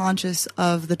very conscious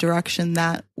of the direction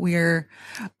that we're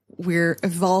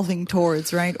evolving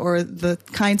towards, right? Or the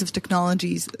kinds of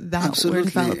technologies that Absolutely. we're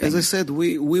developing. As I said,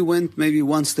 we went maybe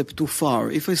one step too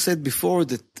far. If I said before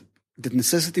that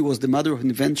necessity was the mother of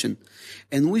invention,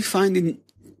 and we find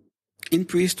in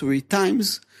prehistory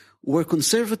times where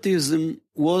conservatism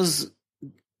was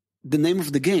the name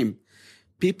of the game.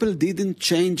 People didn't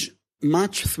change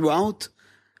much throughout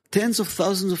tens of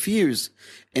thousands of years.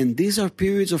 And these are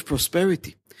periods of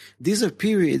prosperity. These are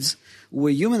periods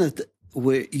where human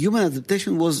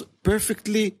adaptation was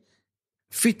perfectly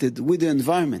fitted with the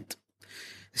environment.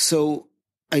 So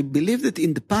I believe that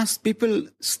in the past, people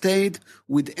stayed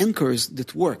with anchors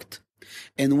that worked.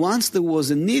 And once there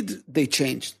was a need, they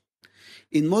changed.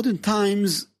 In modern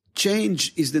times,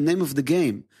 change is the name of the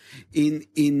game.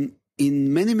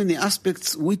 In many, many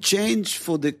aspects, we change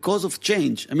for the cause of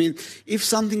change. I mean, if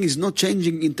something is not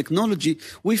changing in technology,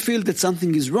 we feel that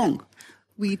something is wrong.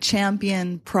 We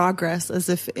champion progress as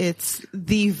if it's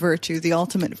the virtue, the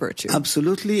ultimate virtue.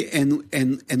 Absolutely. And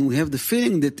we have the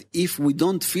feeling that if we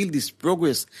don't feel this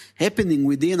progress happening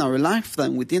within our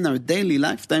lifetime, within our daily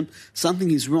lifetime, something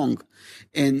is wrong.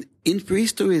 And in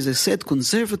prehistory, as I said,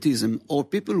 conservatism or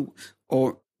people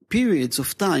or periods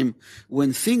of time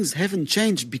when things haven't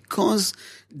changed because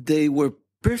they were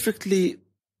perfectly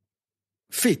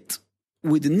fit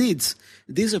with the needs,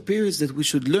 these are periods that we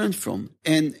should learn from.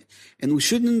 And we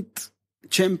shouldn't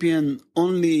champion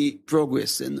only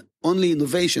progress and only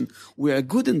innovation. We are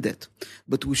good in that,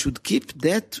 but we should keep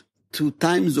that to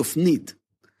times of need.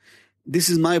 This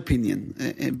is my opinion.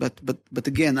 But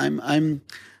again,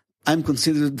 I'm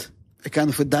considered a kind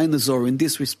of a dinosaur in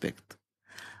this respect.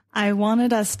 I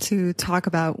wanted us to talk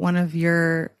about one of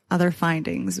your other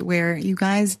findings where you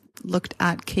guys looked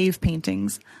at cave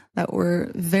paintings that were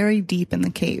very deep in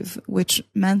the cave, which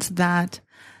meant that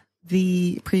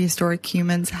the prehistoric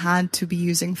humans had to be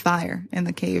using fire in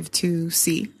the cave to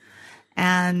see.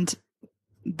 And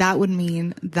that would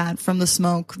mean that from the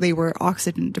smoke, they were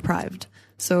oxygen deprived.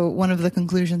 So one of the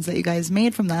conclusions that you guys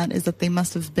made from that is that they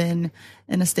must have been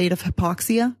in a state of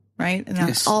hypoxia, right? And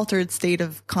an altered state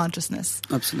of consciousness.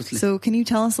 Absolutely. So can you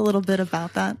tell us a little bit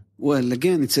about that? Well,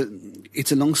 again,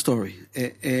 it's a long story.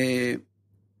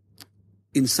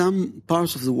 In some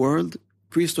parts of the world,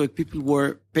 prehistoric people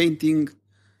were paintings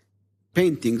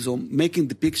or making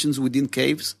depictions within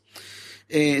caves.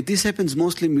 This happens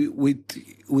mostly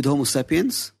with Homo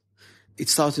sapiens. It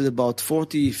started about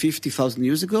 40, 50,000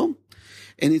 years ago.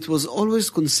 And it was always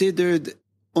considered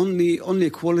only a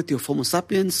quality of Homo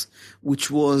sapiens,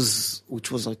 which was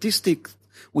artistic,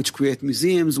 which create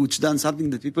museums, which done something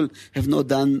that people have not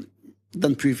done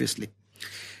previously.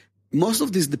 Most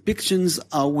of these depictions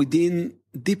are within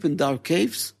deep and dark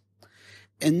caves,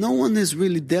 and no one has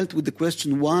really dealt with the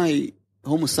question why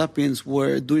Homo sapiens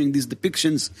were doing these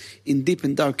depictions in deep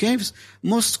and dark caves.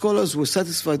 Most scholars were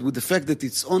satisfied with the fact that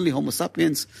it's only Homo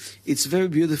sapiens. It's very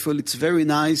beautiful. It's very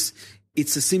nice.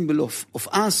 It's a symbol of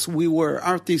us. We were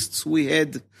artists. We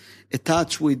had a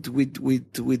touch with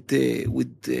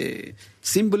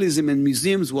symbolism and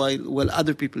museums, while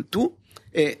other people too,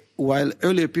 while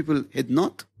earlier people had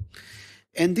not.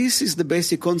 And this is the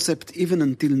basic concept even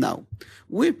until now.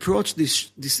 We approach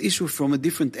this issue from a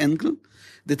different angle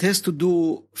that has to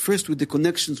do first with the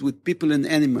connections with people and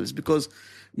animals, because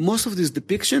most of these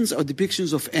depictions are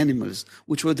depictions of animals,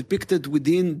 which were depicted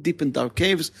within deep and dark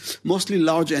caves, mostly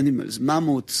large animals,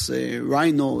 mammoths,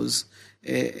 rhinos,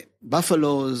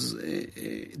 buffaloes,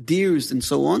 deers, and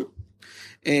so on.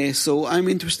 So I'm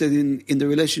interested in the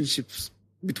relationships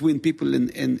between people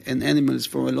and animals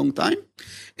for a long time.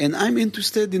 And I'm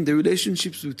interested in the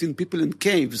relationships between people and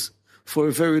caves for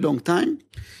a very long time,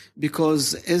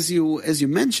 because as you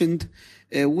mentioned,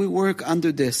 we work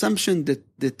under the assumption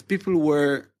that people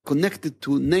were connected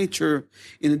to nature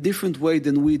in a different way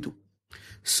than we do.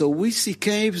 So we see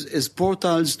caves as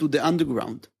portals to the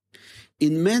underground.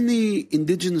 In many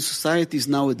indigenous societies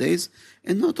nowadays,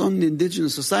 and not only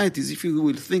indigenous societies, if you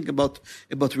will think about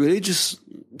religious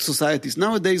societies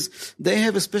nowadays, they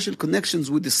have a special connections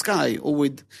with the sky or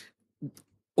with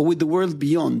the world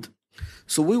beyond.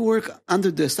 So we work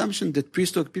under the assumption that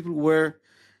prehistoric people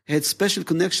had special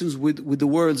connections with the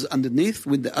worlds underneath,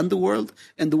 with the underworld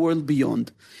and the world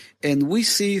beyond. And we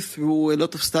see through a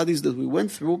lot of studies that we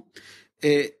went through,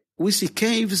 we see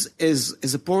caves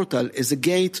as a portal, as a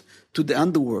gate to the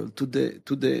underworld, to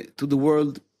the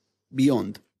world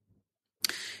beyond.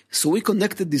 So we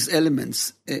connected these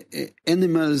elements,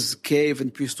 animals, cave,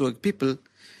 and prehistoric people,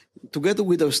 together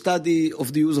with our study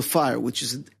of the use of fire, which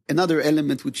is another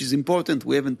element which is important.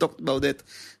 We haven't talked about that,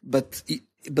 but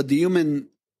the human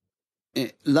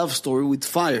love story with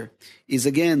fire is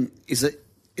again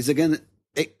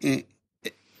a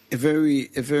very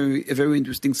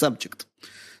interesting subject.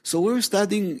 So we're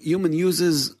studying human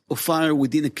uses of fire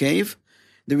within a cave.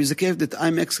 There is a cave that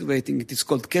I'm excavating. It is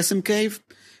called Kesem Cave.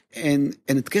 And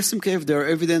at Kesem Cave, there are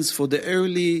evidence for the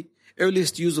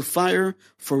earliest use of fire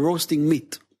for roasting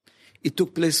meat. It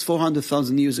took place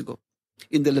 400,000 years ago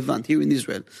in the Levant, here in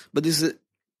Israel. But this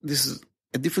is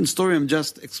a different story. I'm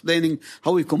just explaining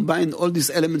how we combine all these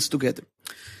elements together.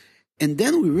 And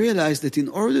then we realized that in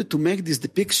order to make these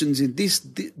depictions in these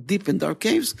deep and dark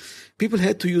caves, people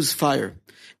had to use fire.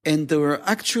 And there were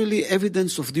actually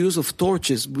evidence of the use of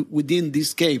torches within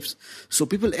these caves. So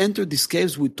people entered these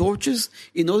caves with torches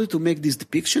in order to make these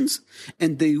depictions.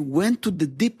 And they went to the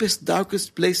deepest,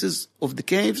 darkest places of the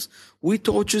caves with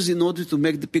torches in order to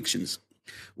make depictions.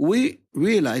 We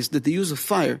realized that the use of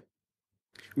fire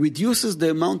reduces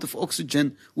the amount of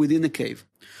oxygen within a cave.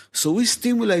 So we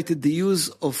stimulated the use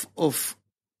of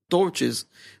torches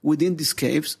within these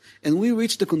caves, and we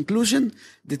reached the conclusion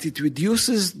that it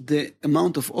reduces the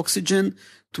amount of oxygen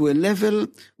to a level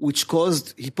which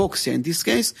caused hypoxia in this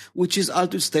case, which is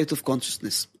altered state of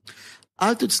consciousness.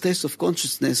 Altered states of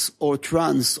consciousness or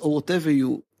trance or whatever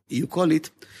you call it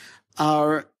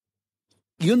are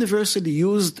universally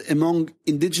used among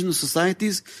indigenous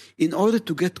societies in order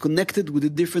to get connected with the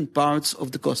different parts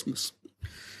of the cosmos.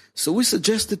 So we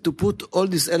suggested to put all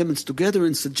these elements together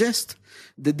and suggest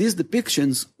that these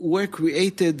depictions were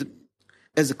created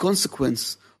as a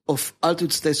consequence of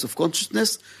altered states of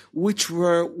consciousness, which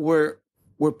were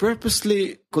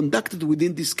purposely conducted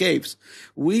within these caves.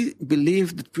 We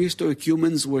believe that prehistoric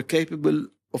humans were capable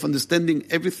of understanding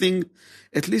everything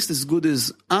at least as good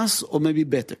as us, or maybe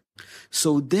better.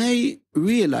 So they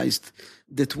realized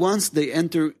that once they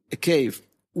enter a cave,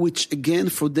 which again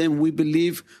for them we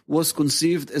believe was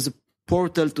conceived as a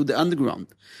portal to the underground,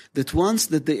 that once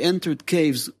that they entered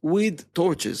caves with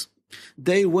torches,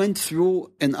 they went through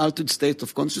an altered state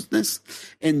of consciousness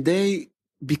and they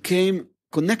became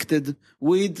connected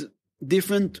with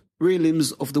different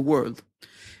realms of the world.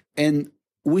 And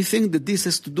we think that this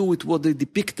has to do with what they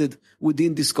depicted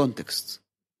within these contexts,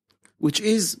 which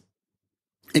is,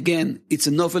 again, it's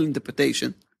a novel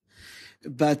interpretation,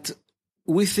 but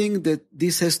we think that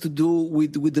this has to do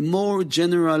with the more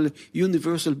general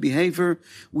universal behavior,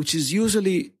 which is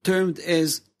usually termed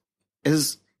as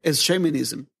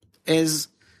shamanism, as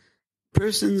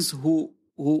persons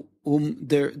whom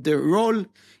their role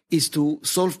is to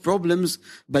solve problems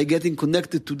by getting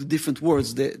connected to the different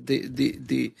worlds,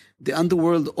 the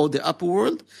underworld or the upper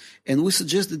world. And we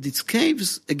suggest that these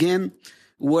caves, again,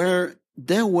 were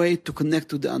their way to connect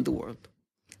to the underworld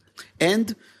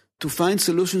and to find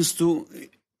solutions to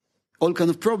all kind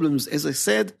of problems. As I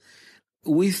said,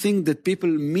 we think that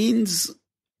people's means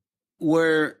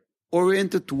were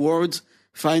oriented towards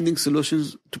finding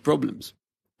solutions to problems.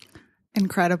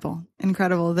 Incredible.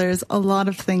 There's a lot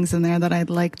of things in there that I'd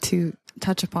like to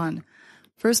touch upon.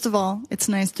 First of all, it's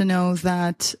nice to know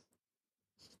that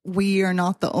we are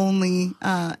not the only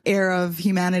era of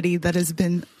humanity that has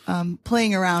been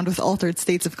playing around with altered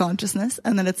states of consciousness,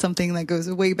 and that it's something that goes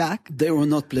way back. They were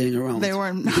not playing around. They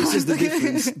were not. This is the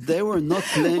difference. They were not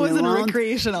playing wasn't around.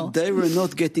 Recreational. They were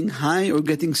not getting high or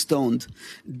getting stoned.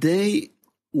 They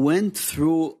went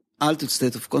through altered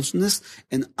state of consciousness,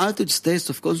 and altered states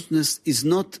of consciousness is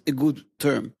not a good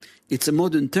term. It's a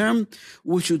modern term.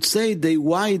 We should say they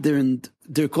widened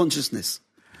their consciousness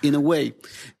in a way.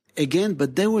 Again,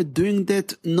 but they were doing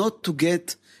that not to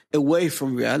get away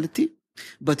from reality,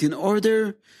 but in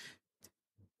order,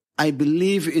 I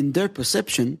believe in their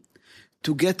perception,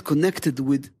 to get connected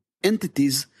with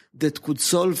entities that could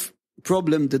solve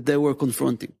problem that they were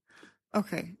confronting.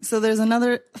 Okay. So there's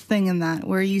another thing in that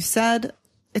where you said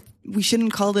we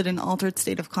shouldn't call it an altered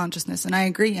state of consciousness. And I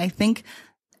agree. I think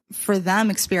for them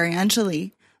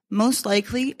experientially, most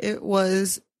likely it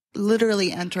was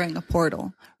literally entering a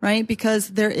portal, right? Because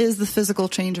there is the physical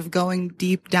change of going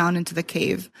deep down into the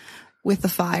cave with the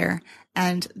fire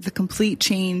and the complete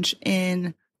change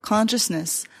in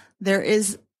consciousness. There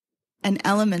is an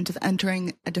element of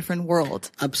entering a different world.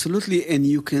 Absolutely. And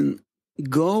you can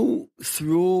go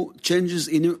through changes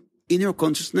in your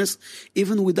consciousness,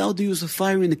 even without the use of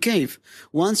fire in a cave.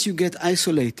 Once you get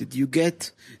isolated, you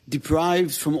get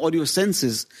deprived from all your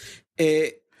senses.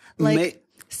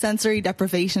 Sensory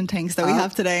deprivation tanks that we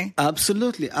have today.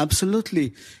 Absolutely.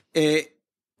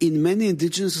 In many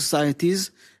indigenous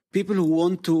societies, people who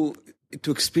want to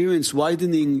experience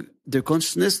widening their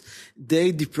consciousness,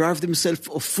 they deprive themselves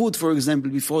of food, for example,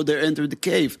 before they enter the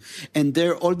cave. And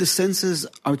there, all the senses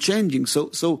are changing.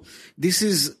 So this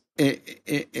is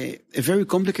a very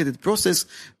complicated process,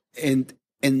 and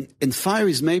fire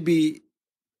is maybe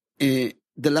the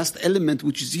last element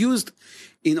which is used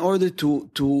in order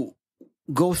to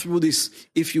go through this,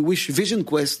 if you wish, vision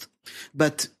quest.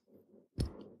 But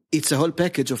it's a whole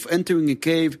package of entering a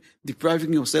cave,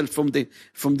 depriving yourself from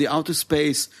the outer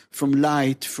space, from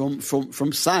light, from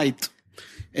sight.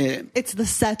 It's the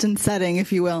set and setting,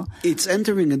 if you will. It's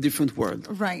entering a different world.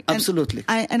 Right. Absolutely.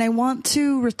 And I want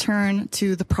to return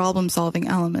to the problem-solving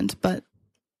element, but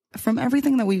from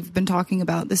everything that we've been talking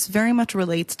about, this very much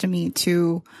relates to me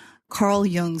to Carl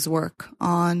Jung's work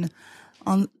on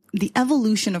the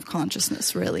evolution of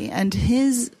consciousness, really, and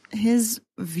his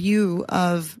view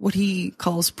of what he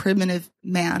calls primitive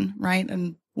man, right?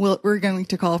 And we're going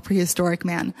to call prehistoric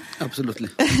man. Absolutely.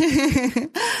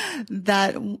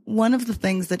 That one of the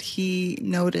things that he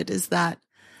noted is that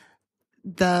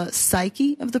the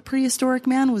psyche of the prehistoric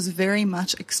man was very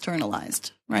much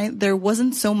externalized, right? There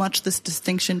wasn't so much this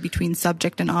distinction between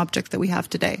subject and object that we have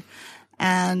today.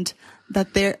 and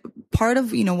that they're part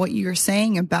of, what you're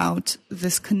saying about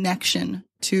this connection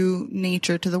to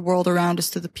nature, to the world around us,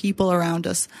 to the people around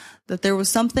us, that there was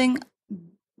something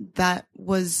that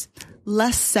was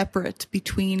less separate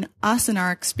between us and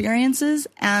our experiences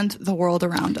and the world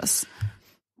around us.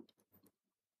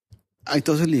 I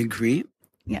totally agree.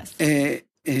 Yes.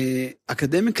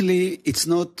 Academically, it's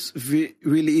not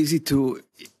really easy to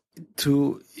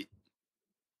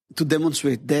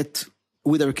demonstrate that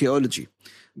with archaeology.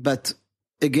 But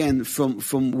again,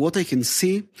 from what I can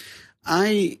see,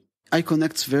 I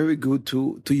connect very good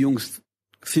to Jung's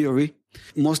theory,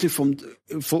 mostly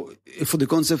for the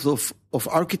concept of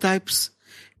archetypes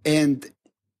and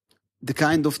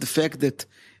the fact that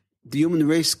the human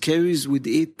race carries with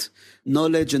it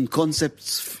knowledge and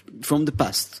concepts from the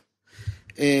past,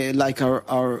 like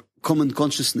our common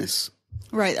consciousness.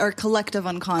 Right, our collective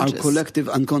unconscious. Our collective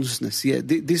unconsciousness. Yeah,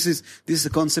 this is a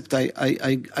concept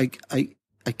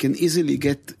I can easily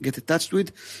get attached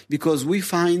with, because we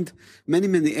find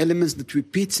many elements that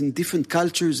repeats in different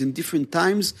cultures in different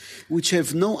times, which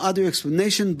have no other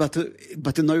explanation but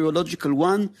a neurological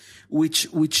one, which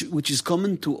is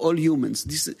common to all humans.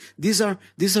 These are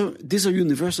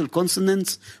universal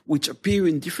consonants which appear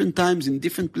in different times in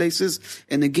different places,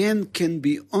 and again can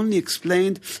be only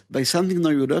explained by something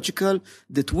neurological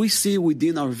that we see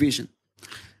within our vision.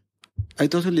 I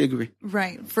totally agree.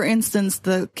 Right. For instance,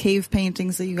 the cave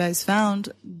paintings that you guys found,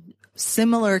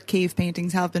 similar cave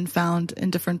paintings have been found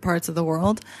in different parts of the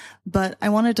world. But I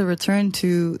wanted to return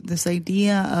to this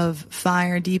idea of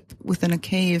fire deep within a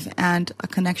cave and a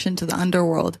connection to the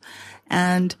underworld.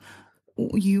 And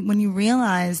when you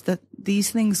realize that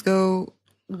these things go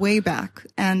way back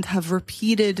and have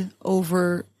repeated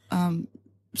over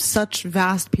such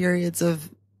vast periods of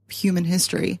human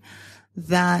history,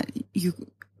 that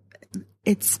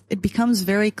it becomes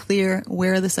very clear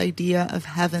where this idea of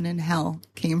heaven and hell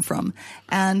came from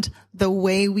and the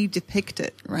way we depict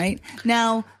it, right?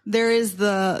 Now, there is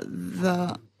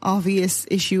the obvious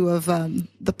issue of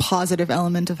the positive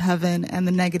element of heaven and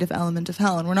the negative element of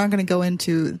hell, and we're not going to go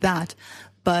into that,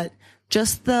 but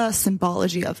just the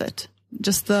symbology of it,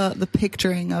 just the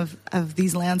picturing of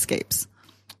these landscapes.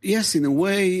 Yes, in a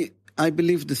way, I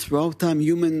believe that throughout time,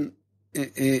 human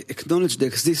acknowledge the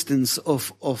existence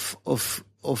of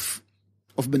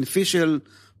beneficial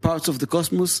parts of the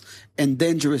cosmos and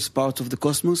dangerous parts of the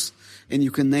cosmos, and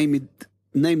you can name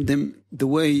them the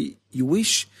way you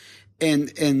wish,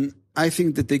 and I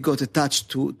think that they got attached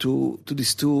to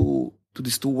these two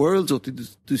worlds, or to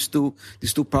these two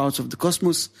parts of the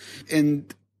cosmos,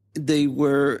 and they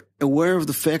were aware of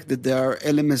the fact that there are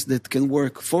elements that can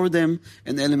work for them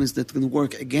and elements that can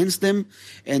work against them,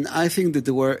 and I think that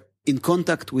they were in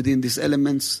contact within these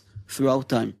elements throughout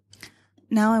time.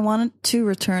 Now I wanted to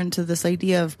return to this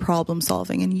idea of problem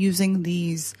solving and using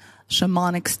these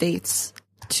shamanic states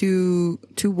to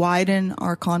widen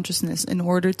our consciousness in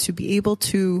order to be able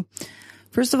to,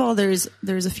 first of all, there's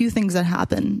a few things that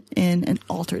happen in an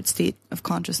altered state of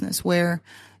consciousness where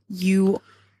you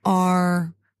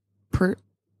are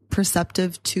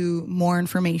perceptive to more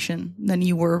information than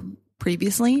you were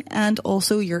previously, and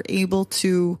also you're able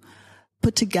to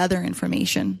put together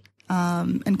information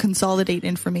and consolidate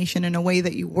information in a way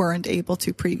that you weren't able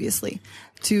to previously,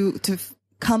 to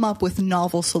come up with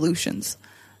novel solutions.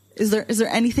 Is there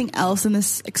anything else in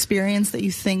this experience that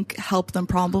you think helped them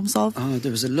problem solve?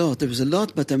 There's a lot,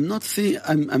 but I'm not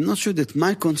sure that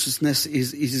my consciousness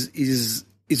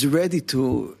is ready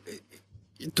to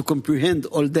comprehend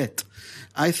all that.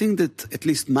 I think that at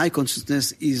least my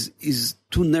consciousness is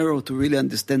too narrow to really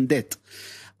understand that.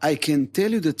 I can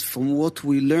tell you that from what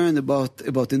we learn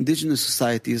about indigenous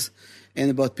societies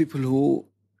and about people who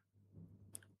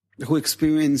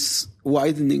experience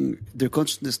widening their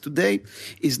consciousness today,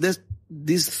 is that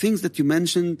these things that you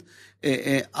mentioned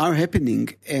are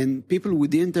happening, and people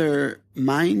within their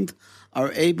mind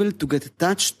are able to get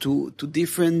attached to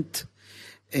different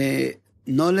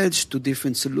knowledge, to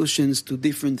different solutions, to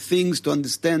different things, to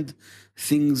understand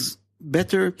things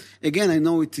better. Again, I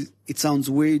know it sounds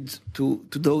weird to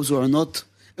those who are not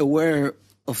aware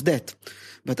of that,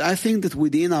 but I think that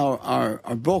within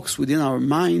our box, within our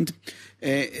mind,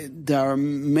 there are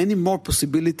many more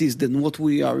possibilities than what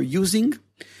we are using,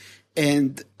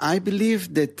 and I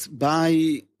believe that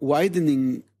by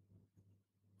widening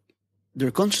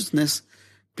their consciousness,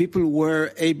 people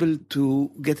were able to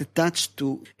get attached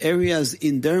to areas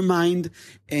in their mind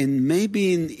and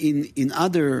maybe in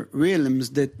other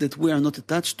realms that we are not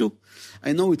attached to.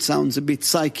 I know it sounds a bit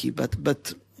psyche, but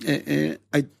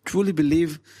I truly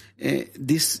believe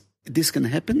this can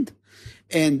happen.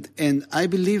 And I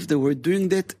believe that we're doing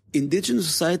that. Indigenous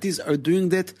societies are doing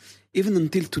that even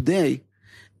until today,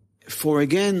 for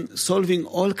again solving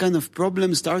all kind of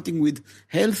problems, starting with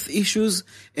health issues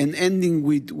and ending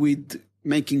with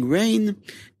making rain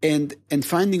and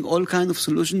finding all kind of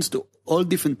solutions to all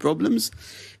different problems.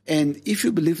 And if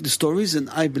you believe the stories, and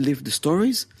I believe the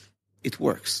stories, it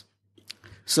works.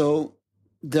 So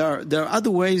there are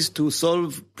other ways to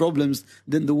solve problems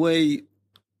than the way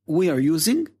we are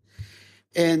using.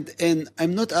 And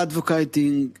I'm not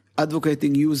advocating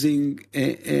using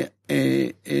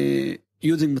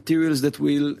using materials that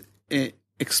will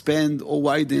expand or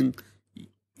widen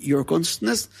your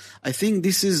consciousness. I think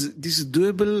this is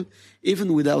doable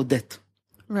even without that.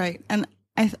 Right. And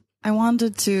I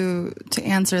wanted to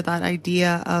answer that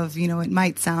idea of, it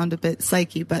might sound a bit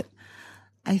psyche, but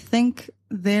I think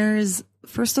there's,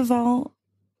 first of all,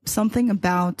 something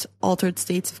about altered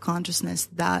states of consciousness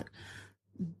that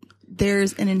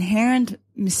there's an inherent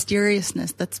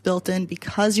mysteriousness that's built in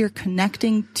because you're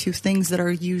connecting to things that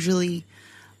are usually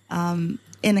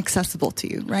inaccessible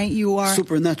to you, right? You are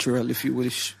supernatural, if you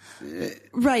wish.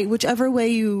 Right. Whichever way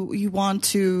you want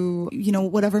to,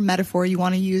 whatever metaphor you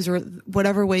want to use or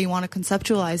whatever way you want to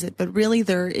conceptualize it. But really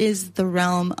there is the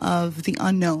realm of the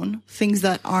unknown, things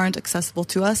that aren't accessible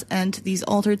to us. And these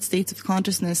altered states of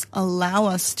consciousness allow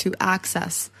us to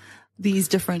access these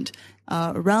different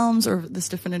realms or this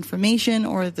different information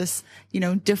or this,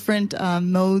 different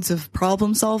modes of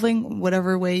problem solving,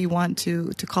 whatever way you want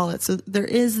to call it. So there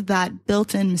is that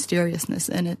built-in mysteriousness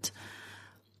in it.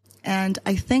 And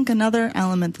I think another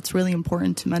element that's really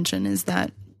important to mention is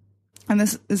that, and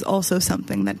this is also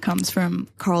something that comes from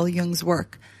Carl Jung's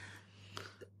work,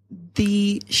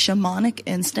 the shamanic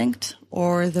instinct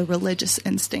or the religious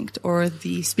instinct or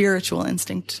the spiritual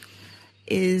instinct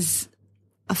is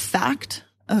a fact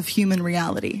of human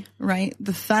reality, right?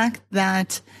 The fact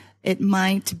that it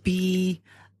might be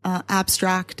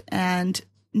abstract and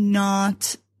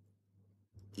not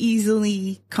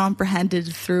easily comprehended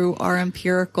through our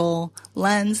empirical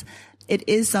lens, it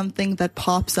is something that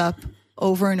pops up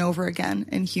over and over again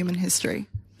in human history.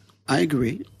 I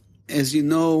agree. As you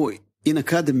know, in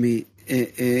academy,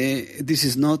 this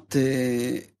is not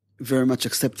very much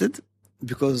accepted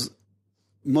because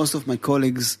most of my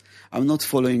colleagues are not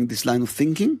following this line of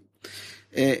thinking.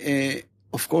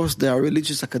 Of course, there are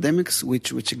religious academics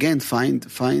which again find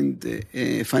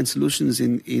solutions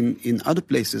in other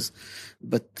places,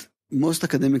 but most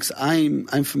academics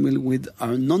I'm familiar with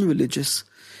are non-religious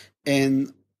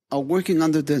and are working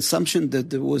under the assumption that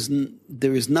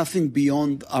there is nothing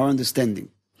beyond our understanding.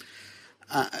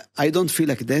 I don't feel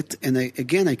like that, and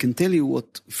I can tell you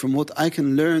from what I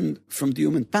can learn from the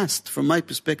human past, from my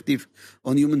perspective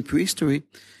on human prehistory,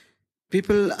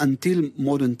 people until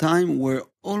modern time were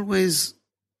always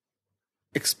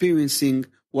experiencing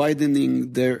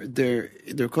widening their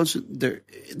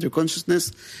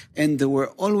consciousness, and they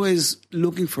were always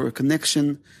looking for a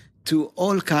connection to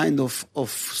all kind of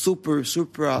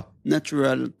supernatural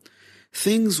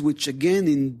things, which again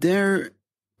in their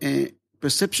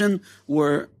perception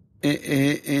were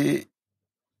a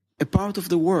part of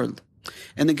the world.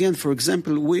 And again, for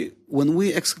example, when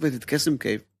we excavated Kesem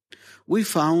Cave, we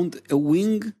found a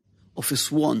wing of a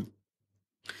swan,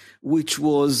 which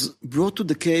was brought to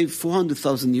the cave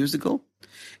 400,000 years ago.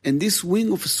 And this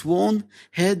wing of a swan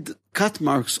had cut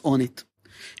marks on it.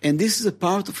 And this is a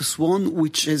part of a swan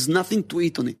which has nothing to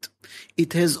eat on it.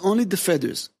 It has only the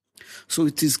feathers. So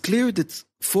it is clear that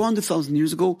 400,000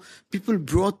 years ago, people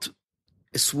brought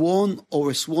a swan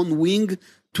or a swan wing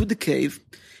to the cave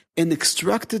and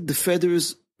extracted the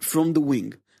feathers from the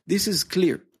wing. This is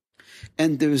clear.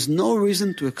 And there is no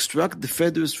reason to extract the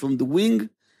feathers from the wing,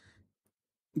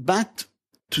 but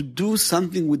to do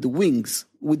something with the wings,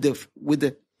 with the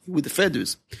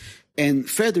feathers. And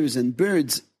feathers and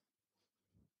birds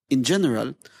in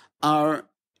general are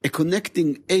a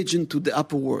connecting agent to the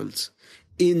upper worlds.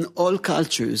 In all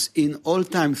cultures, in all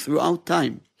time, throughout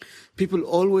time, people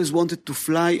always wanted to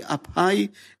fly up high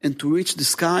and to reach the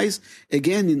skies,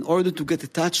 again, in order to get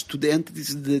attached to the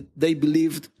entities that they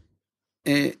believed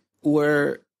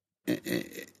were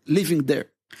living there.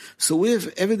 So we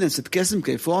have evidence at Kesem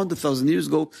Cave 400,000 years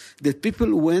ago that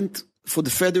people went for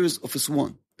the feathers of a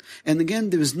swan. And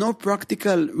again, there is no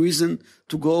practical reason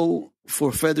to go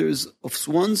for feathers of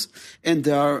swans, and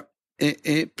there are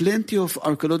plenty of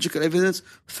archaeological evidence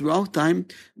throughout time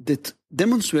that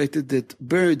demonstrated that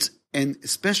birds and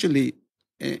especially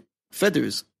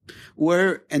feathers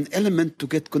were an element to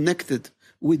get connected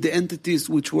with the entities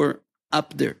which were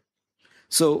up there.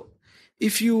 So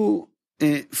if you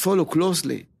follow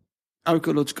closely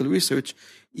archaeological research,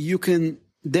 you can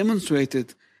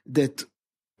demonstrated that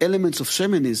elements of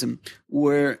shamanism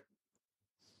were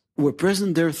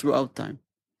present there throughout time.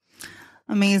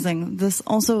 Amazing. This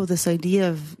idea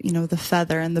of, the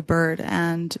feather and the bird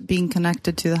and being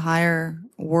connected to the higher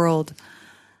world.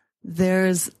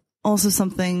 There's also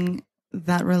something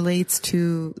that relates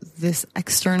to this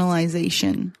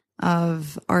externalization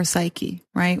of our psyche,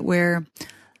 right? Where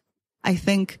I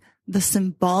think the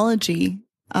symbology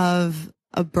of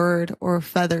a bird or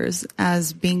feathers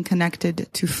as being connected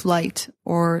to flight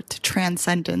or to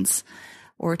transcendence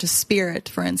or to spirit,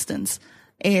 for instance,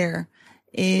 air,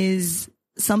 is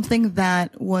something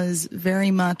that was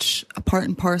very much a part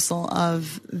and parcel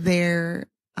of their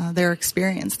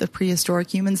experience, the prehistoric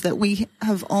humans, that we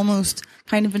have almost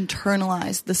kind of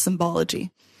internalized the symbology.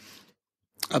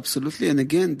 Absolutely. And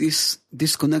again, this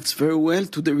connects very well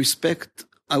to the respect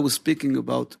I was speaking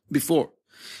about before,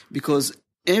 because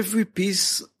every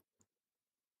piece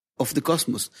of the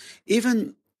cosmos,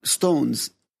 even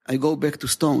stones, I go back to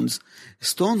stones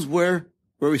were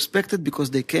respected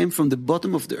because they came from the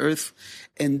bottom of the earth,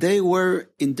 and they were,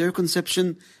 in their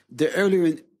conception, the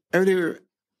earlier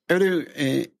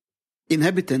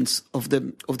inhabitants of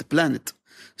the planet.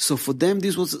 So for them,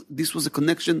 this was a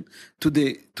connection to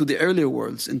the earlier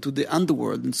worlds and to the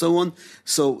underworld and so on.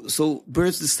 So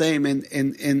birds the same,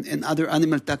 and other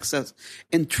animal taxa,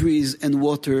 and trees and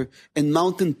water and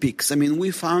mountain peaks. I mean,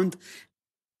 we found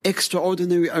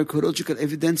extraordinary archaeological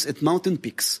evidence at mountain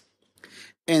peaks.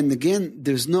 And again,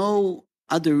 there's no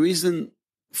other reason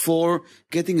for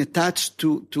getting attached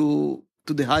to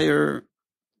the higher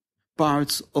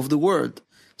parts of the world.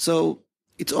 So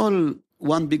it's all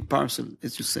one big parcel,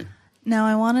 as you say. Now,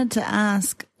 I wanted to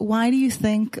ask, why do you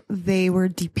think they were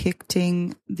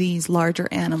depicting these larger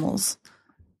animals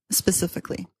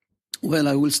specifically? Well,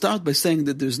 I will start by saying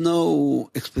that there's no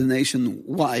explanation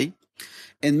why.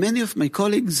 And many of my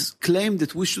colleagues claim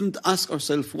that we shouldn't ask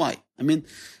ourselves why. I mean,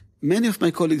 many of my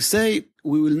colleagues say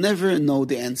we will never know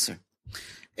the answer.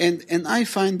 And I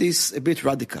find this a bit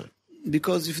radical,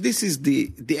 because if this is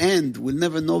the end, we'll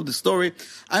never know the story.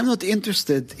 I'm not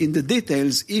interested in the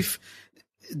details if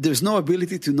there's no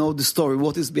ability to know the story,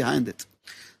 what is behind it.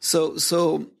 So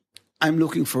I'm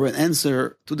looking for an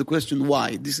answer to the question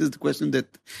why. This is the question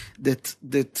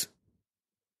that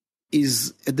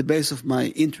is at the base of my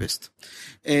interest.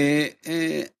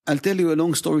 I'll tell you a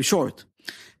long story short.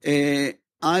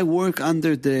 I work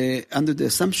under the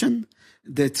assumption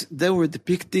that they were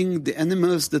depicting the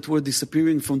animals that were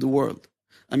disappearing from the world.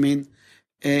 I mean,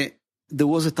 there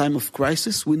was a time of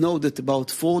crisis. We know that about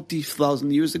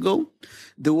 40,000 years ago,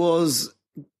 there was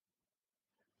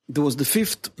the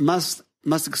fifth mass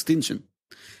extinction.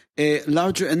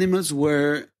 Larger animals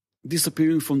were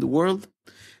disappearing from the world.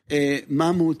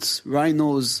 Mammoths,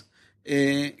 rhinos,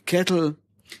 cattle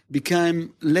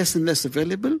became less and less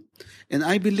available. And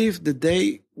I believe that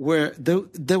they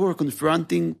were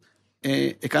confronting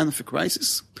a kind of a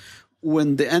crisis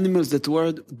when the animals that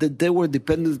they were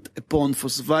dependent upon for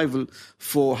survival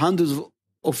for hundreds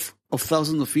of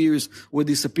thousands of years were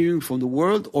disappearing from the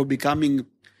world or becoming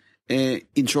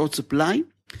in short supply.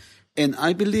 And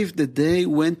I believe that they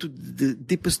went to the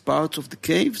deepest parts of the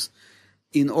caves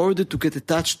in order to get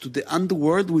attached to the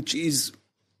underworld, which is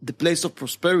the place of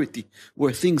prosperity,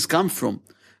 where things come from,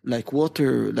 like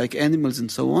water, like animals,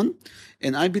 and so on.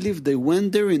 And I believe they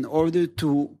went there in order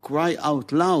to cry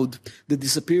out loud the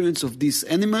disappearance of these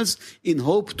animals in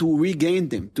hope to regain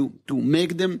them, to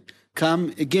make them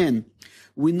come again.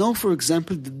 We know, for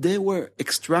example, that they were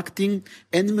extracting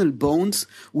animal bones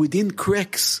within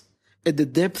cracks at the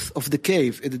depth of the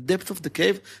cave. At the depth of the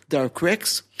cave, there are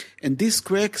cracks, and these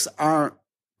cracks are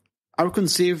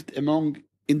conceived among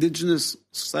indigenous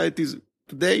societies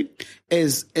today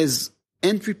as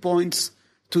entry points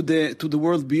to the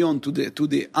world beyond, to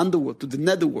the underworld, to the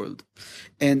netherworld.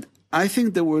 And I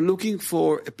think they were looking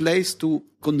for a place to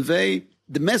convey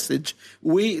the message: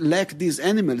 we lack these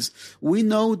animals. We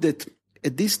know that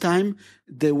at this time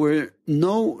they were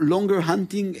no longer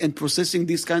hunting and processing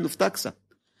this kind of taxa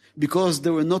because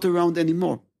they were not around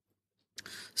anymore.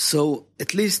 So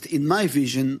at least in my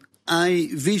vision, I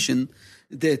vision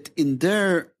that in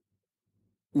their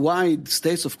wide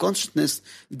states of consciousness,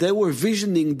 they were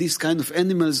visioning these kind of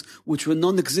animals which were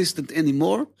non-existent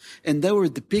anymore, and they were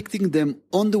depicting them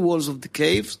on the walls of the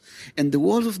caves, and the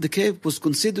walls of the cave was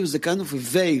considered as a kind of a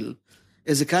veil,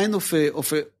 as a kind of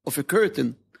a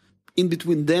curtain in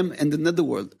between them and the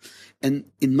netherworld. And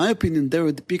in my opinion, they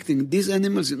were depicting these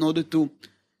animals in order to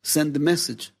send the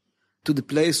message to the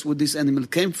place where this animal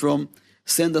came from: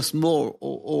 send us more,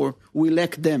 or we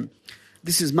lack them.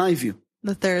 This is my view.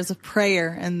 That there is a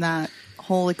prayer in that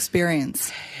whole experience?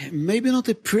 Maybe not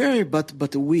a prayer,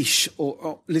 but a wish.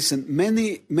 Or listen,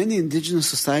 many indigenous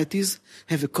societies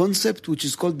have a concept which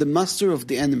is called the master of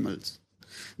the animals.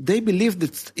 They believe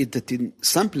that in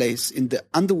some place in the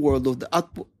underworld of the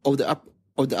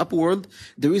upper world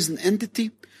there is an entity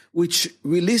which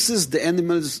releases the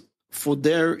animals for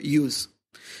their use,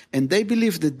 and they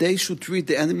believe that they should treat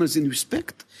the animals in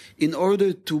respect in order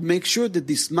to make sure that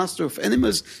this master of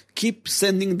animals keep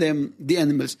sending them the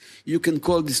animals. You can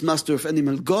call this master of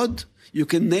animal God. You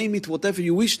can name it whatever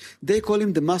you wish. They call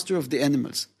him the master of the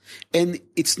animals, and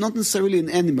it's not necessarily an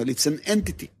animal; it's an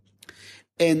entity.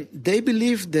 And they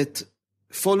believe that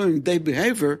following their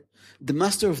behavior, the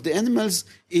master of the animals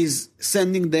is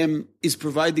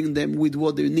providing them with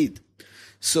what they need.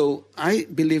 So I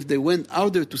believe they went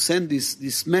out there to send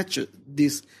this message,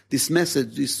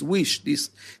 this wish,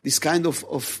 this kind of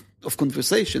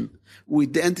conversation with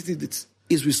the entity that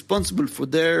is responsible for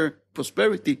their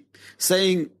prosperity,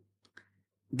 saying,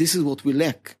 this is what we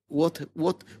lack.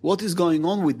 What is going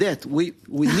on with that? We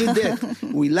need that.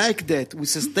 We like that. We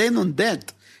sustain on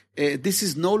that. This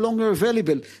is no longer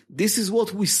available. This is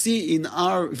what we see in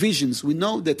our visions. We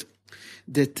know that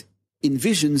in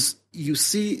visions you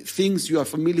see things you are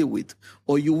familiar with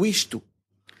or you wish to.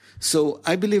 So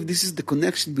I believe this is the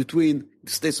connection between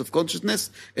the states of consciousness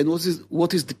and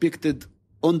what is depicted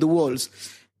on the walls.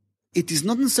 It is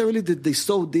not necessarily that they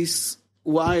saw this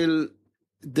while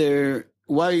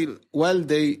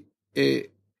they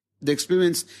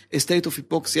experience a state of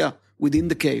hypoxia within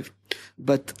the cave,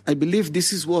 but I believe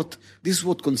this is what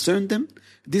concerned them.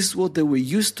 This is what they were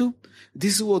used to.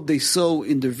 This is what they saw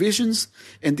in their visions,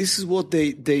 and this is what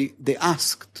they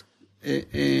asked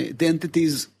the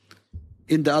entities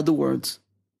in the other worlds.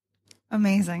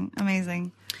 Amazing.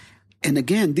 And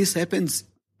again, this happens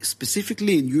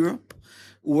specifically in Europe,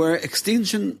 where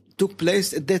extinction took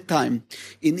place at that time.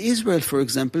 In Israel, for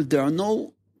example, there are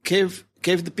no cave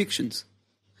depictions.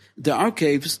 There are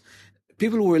caves.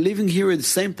 People were living here at the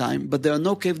same time, but there are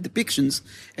no cave depictions.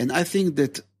 And I think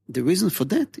that the reason for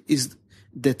that is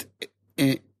that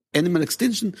animal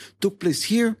extinction took place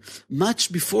here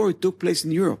much before it took place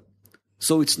in Europe.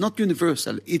 So it's not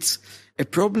universal. It's a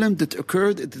problem that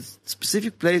occurred at a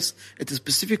specific place at a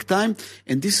specific time.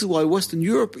 And this is why Western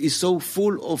Europe is so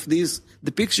full of these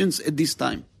depictions at this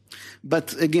time.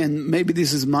 But again, maybe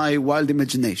this is my wild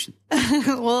imagination.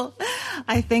 Well,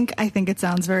 I think it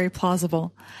sounds very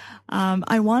plausible.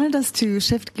 I wanted us to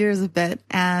shift gears a bit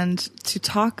and to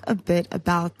talk a bit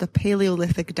about the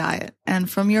Paleolithic diet. And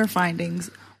from your findings,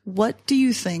 what do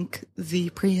you think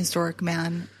the prehistoric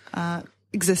man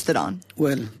existed on?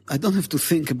 Well, I don't have to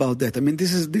think about that. I mean,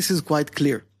 this is quite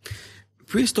clear.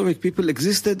 Prehistoric people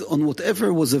existed on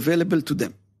whatever was available to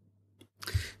them.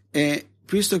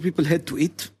 Prehistoric people had to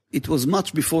eat. It was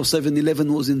much before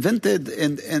 7-Eleven was invented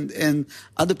and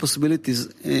other possibilities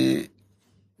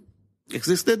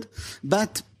existed,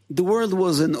 but the world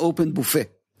was an open buffet.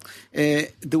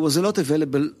 There was a lot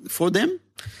available for them,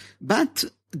 but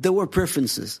there were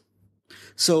preferences.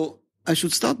 So I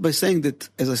should start by saying that,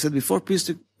 as I said before,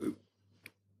 people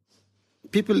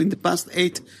in the past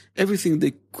ate everything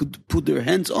they could put their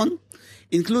hands on,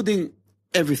 including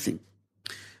everything.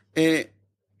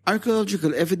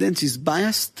 Archaeological evidence is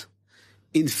biased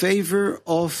in favor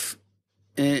of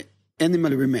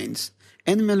animal remains.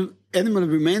 Animal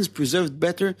remains preserved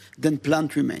better than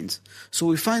plant remains. So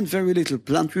we find very little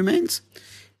plant remains.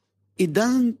 It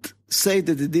doesn't say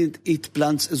that they didn't eat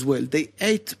plants as well. They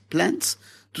ate plants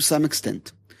to some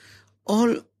extent.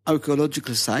 All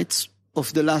archaeological sites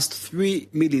of the last 3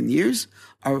 million years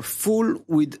are full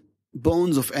with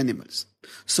bones of animals.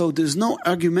 So there's no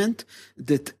argument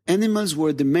that animals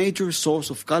were the major source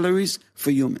of calories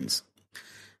for humans.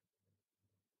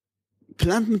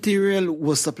 Plant material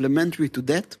was supplementary to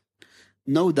that,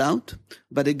 no doubt,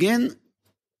 but again,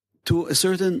 to a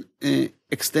certain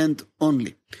extent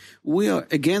only. We are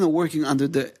again working under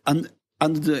the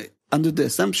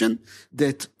assumption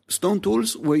that stone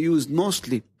tools were used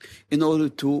mostly in order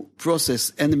to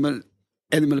process animal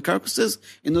carcasses,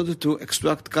 in order to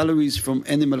extract calories from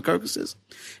animal carcasses.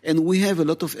 And we have a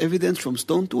lot of evidence from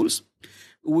stone tools,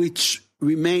 which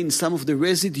remain some of the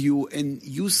residue and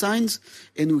use signs,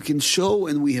 and we can show,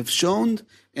 and we have shown,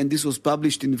 and this was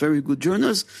published in very good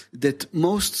journals, that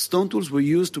most stone tools were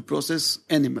used to process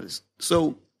animals.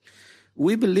 So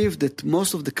we believe that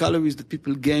most of the calories that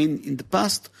people gained in the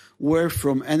past were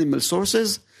from animal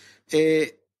sources,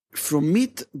 from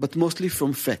meat, but mostly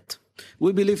from fat.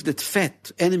 We believe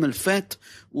that animal fat,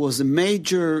 was a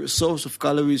major source of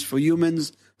calories for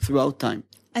humans throughout time.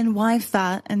 And why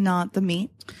fat and not the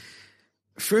meat?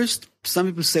 First, some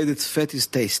people say that fat is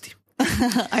tasty.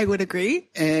 I would agree.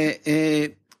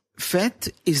 Fat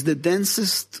is the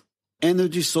densest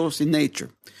energy source in nature.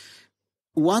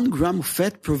 1 gram of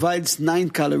fat provides 9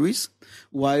 calories,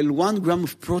 while 1 gram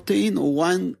of protein or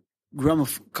 1 gram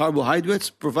of carbohydrates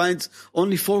provides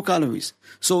only 4 calories.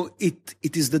 So it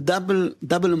is the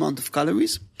double amount of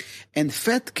calories, and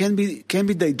fat can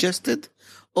be digested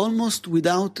almost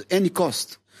without any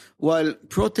cost, while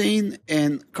protein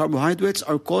and carbohydrates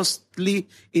are costly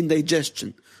in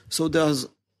digestion. So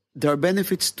there are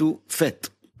benefits to fat.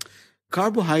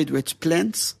 Carbohydrates,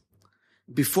 plants,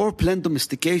 before plant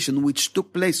domestication, which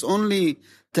took place only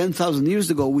 10,000 years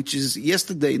ago, which is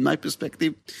yesterday in my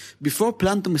perspective, before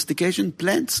plant domestication,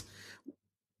 plants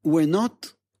were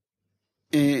not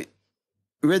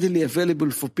readily available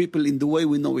for people in the way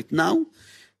we know it now.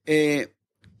 The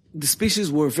species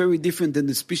were very different than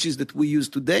the species that we use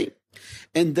today,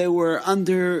 and they were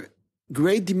under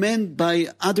great demand by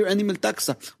other animal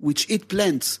taxa, which eat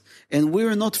plants, and we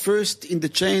were not first in the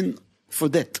chain for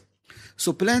that.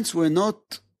 So plants were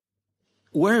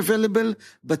available,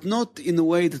 but not in a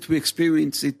way that we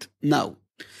experience it now.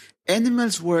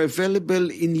 Animals were available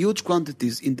in huge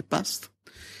quantities in the past,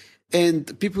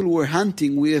 and people were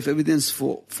hunting. We have evidence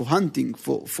for hunting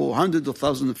for hundreds of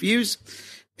thousands of years.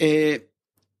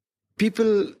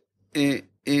 People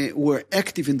were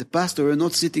active in the past. They were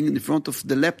not sitting in front of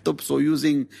the laptops or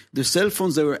using their cell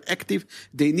phones. They were active.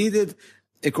 They needed,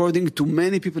 according to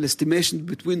many people, estimation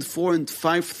between 4,000 and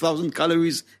 5,000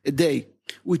 calories a day,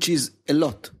 which is a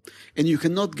lot. And you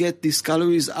cannot get these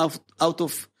calories out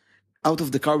of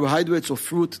the carbohydrates or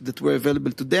fruit that were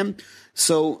available to them.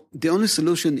 So the only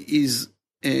solution is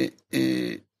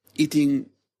eating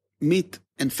meat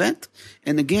and fat.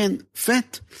 And again,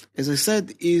 fat, as I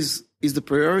said, is the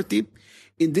priority.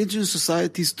 Indigenous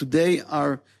societies today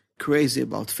are crazy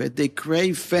about fat. They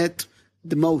crave fat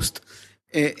the most.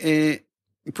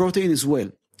 Protein as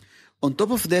well. On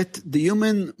top of that, the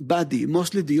human body,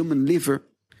 mostly the human liver,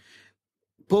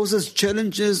 poses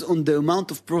challenges on the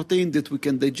amount of protein that we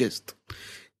can digest.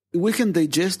 We can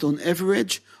digest, on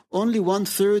average, only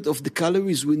 1/3 of the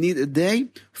calories we need a day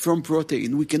from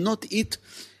protein. We cannot eat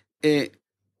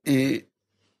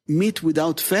meat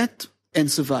without fat and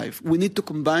survive. We need to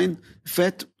combine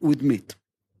fat with meat.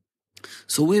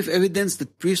 So we have evidence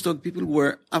that prehistoric people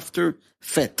were after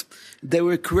fat. They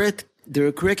were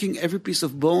cracking every piece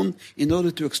of bone in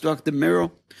order to extract the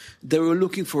marrow. They were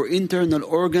looking for internal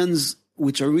organs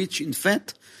which are rich in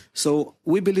fat. So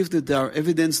we believe that there are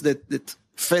evidence that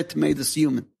fat made us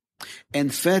human,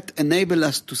 and fat enabled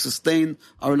us to sustain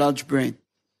our large brain.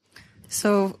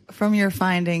 So from your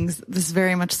findings, this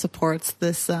very much supports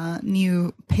this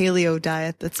new paleo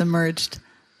diet that's emerged.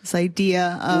 This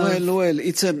idea of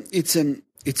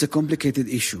it's a complicated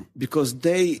issue because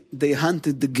they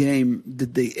hunted the game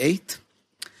that they ate.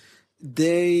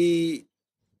 They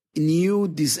knew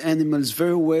these animals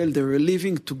very well. They were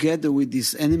living together with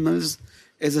these animals.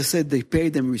 As I said, they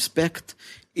paid them respect.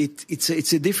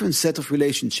 It's a different set of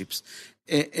relationships.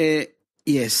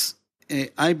 Yes,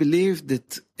 I believe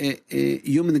that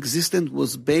human existence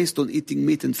was based on eating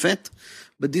meat and fat,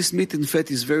 but this meat and fat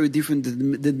is very different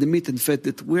than the meat and fat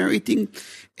that we're eating.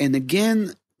 And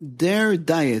again, their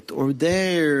diet or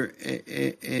their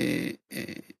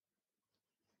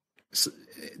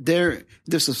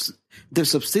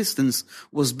subsistence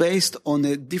was based on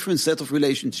a different set of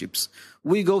relationships.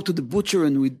 We go to the butcher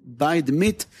and we buy the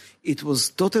meat. It was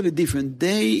totally different.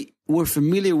 They were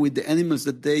familiar with the animals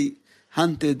that they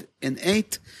hunted and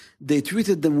ate. They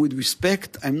treated them with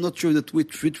respect. I'm not sure that we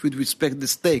treat with respect the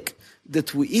steak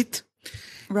that we eat.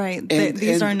 Right.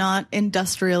 These are not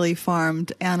industrially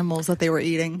farmed animals that they were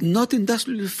eating. Not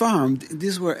industrially farmed.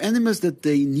 These were animals that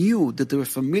they knew, that they were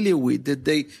familiar with, that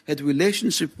they had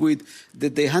relationship with,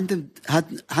 that they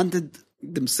hunted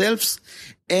themselves,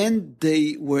 and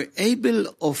they were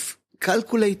able of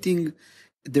calculating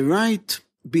the right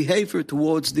behavior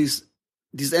towards these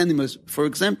animals. For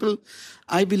example,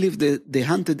 I believe that they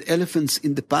hunted elephants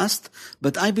in the past,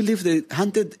 but I believe they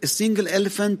hunted a single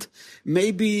elephant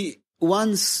maybe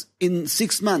once in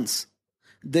 6 months.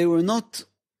 They were not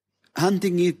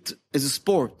hunting it as a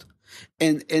sport.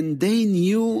 And they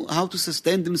knew how to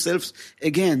sustain themselves,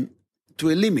 again,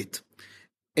 to a limit.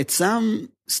 At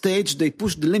some stage, they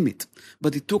pushed the limit,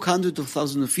 but it took hundreds of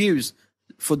thousands of years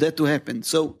for that to happen.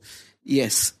 So,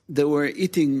 yes, they were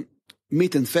eating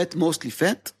meat and fat, mostly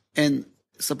fat, and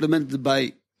supplemented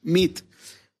by meat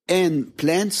and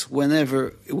plants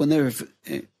whenever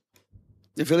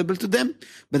available to them.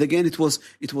 But again, it was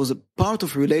a part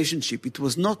of a relationship. It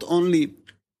was not only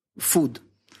food.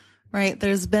 Right.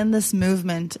 There's been this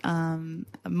movement,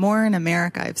 more in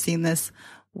America, I've seen this,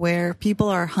 where people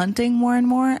are hunting more and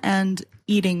more and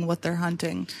eating what they're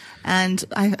hunting. And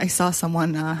I saw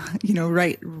someone,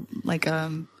 write like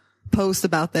a post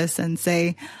about this and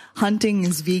say hunting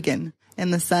is vegan,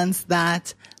 in the sense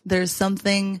that there's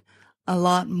something a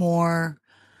lot more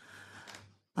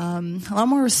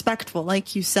respectful,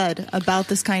 like you said, about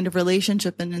this kind of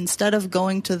relationship. And instead of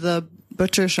going to the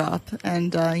butcher shop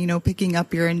and, picking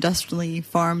up your industrially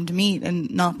farmed meat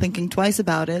and not thinking twice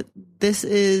about it, this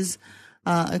is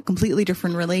a completely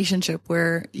different relationship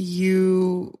where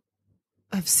you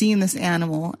have seen this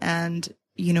animal and,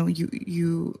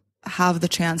 you have the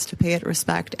chance to pay it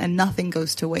respect and nothing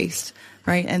goes to waste,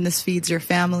 right? And this feeds your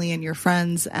family and your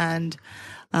friends, and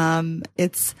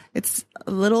it's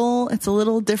a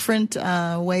little different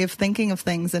way of thinking of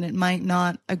things, and it might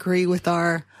not agree with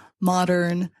our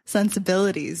modern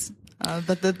sensibilities,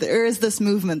 but that there is this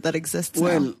movement that exists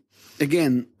now.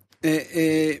 Again,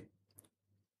 there's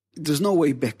no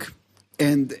way back,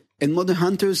 and modern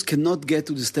hunters cannot get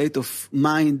to the state of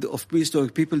mind of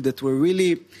prehistoric people that were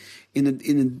really in a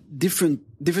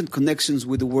different connections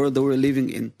with the world that we're living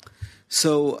in.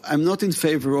 So I'm not in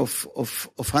favor of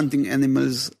hunting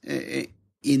animals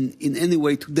in any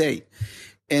way today,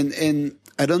 and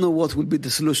I don't know what will be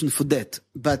the solution for that.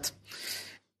 But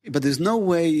there's no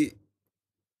way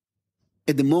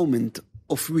at the moment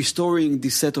of restoring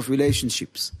this set of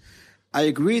relationships. I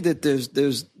agree that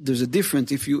there's a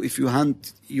difference if you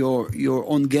hunt your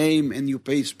own game and you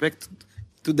pay respect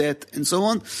to that and so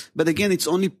on. But again, it's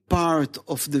only part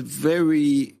of the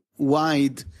very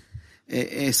wide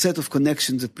a set of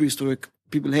connections that prehistoric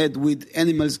people had with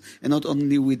animals, and not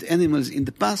only with animals in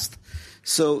the past.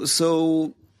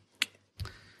 So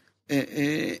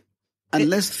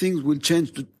unless things will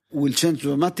change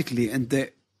dramatically, and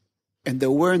the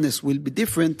awareness will be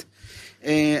different,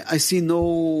 I see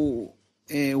no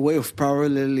way of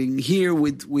paralleling here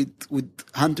with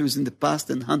hunters in the past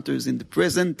and hunters in the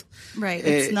present. Right.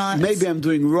 It's not. Maybe I'm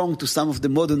doing wrong to some of the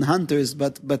modern hunters,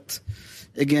 but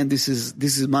again, this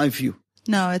is my view.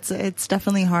 No, it's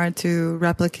definitely hard to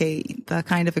replicate the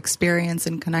kind of experience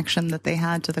and connection that they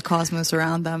had to the cosmos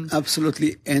around them.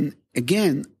 Absolutely. And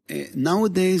again,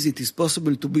 nowadays it is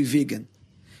possible to be vegan.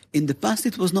 In the past,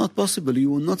 it was not possible.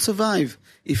 You would not survive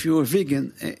if you were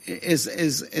vegan, as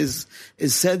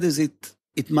sad as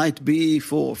it might be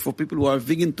for people who are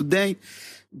vegan today.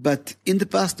 But in the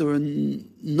past, there were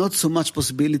not so much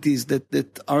possibilities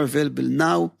that are available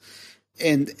now,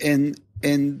 and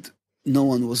no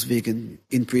one was vegan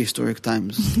in prehistoric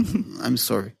times. I'm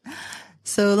sorry.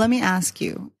 So let me ask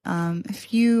you,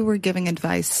 if you were giving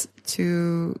advice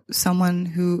to someone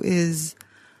who is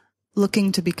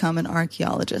looking to become an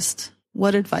archaeologist,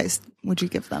 what advice would you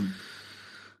give them?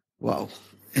 Wow.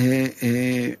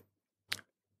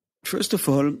 First of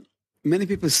all, many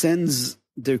people send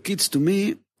their kids to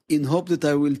me in hope that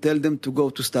I will tell them to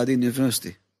go to study in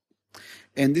university.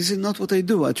 And this is not what I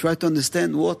do. I try to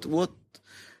understand what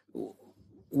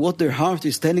their heart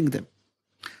is telling them.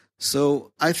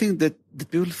 So I think that the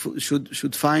people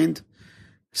should find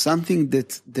something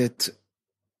that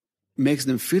makes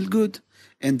them feel good,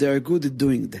 and they are good at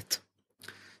doing that.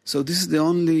 So this is the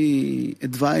only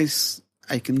advice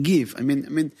I can give. I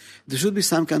mean, there should be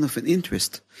some kind of an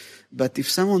interest. But if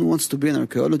someone wants to be an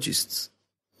archaeologist,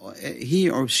 he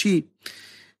or she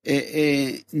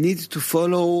needs to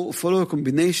follow a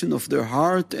combination of their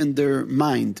heart and their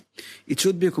mind. It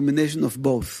should be a combination of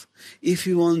both. If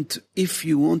you want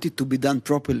it to be done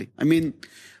properly. I mean,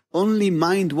 only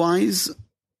mind-wise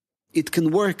it can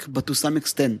work, but to some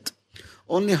extent.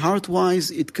 Only heart-wise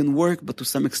it can work, but to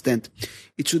some extent.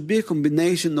 It should be a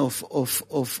combination of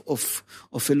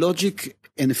a logic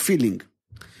and a feeling.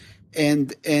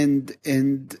 And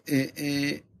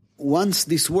once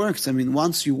this works, I mean,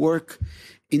 once you work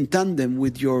in tandem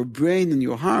with your brain and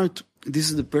your heart, this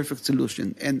is the perfect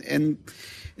solution. And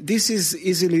this is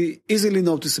easily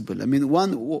noticeable. I mean,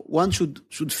 one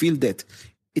should feel that.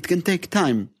 It can take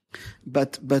time,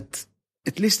 but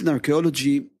at least in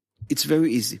archaeology, it's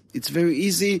very easy. It's very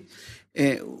easy.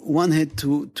 One had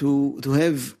to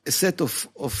have a set of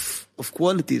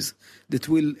qualities that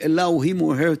will allow him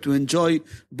or her to enjoy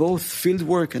both field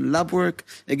work and lab work.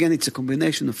 Again, it's a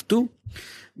combination of two.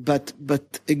 But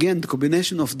again, the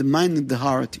combination of the mind and the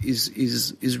heart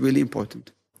is really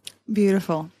important.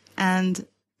 Beautiful. And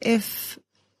if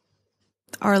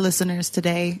our listeners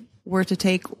today were to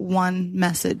take one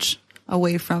message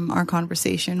away from our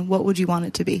conversation, what would you want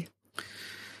it to be?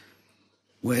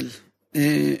 Well,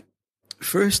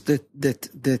 first that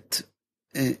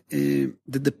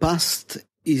the past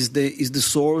is the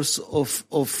source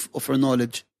of our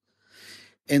knowledge,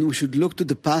 and we should look to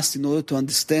the past in order to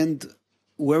understand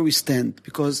where we stand,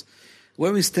 because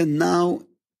where we stand now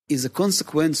is a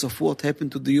consequence of what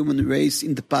happened to the human race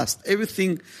in the past.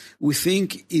 Everything we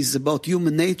think is about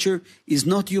human nature is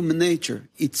not human nature.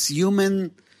 It's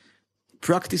human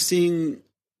practicing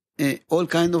all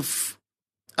kind of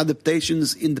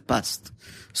adaptations in the past.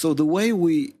 So the way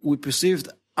we perceived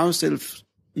ourselves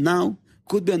now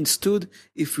could be understood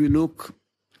if we look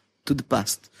to the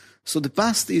past. So the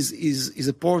past is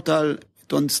a portal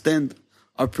to understand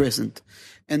our present.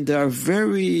 And there are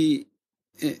very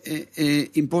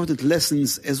important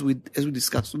lessons, as we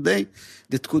discussed today,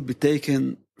 that could be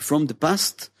taken from the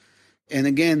past. And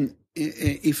again,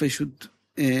 if I should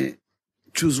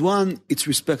choose one, it's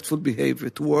respectful behavior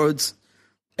towards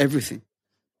everything.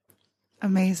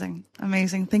 Amazing.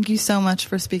 Amazing. Thank you so much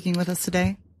for speaking with us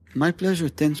today. My pleasure.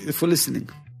 Thank you for listening.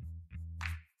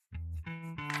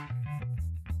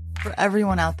 For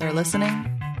everyone out there listening,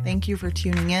 thank you for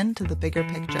tuning in to The Bigger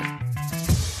Picture.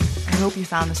 I hope you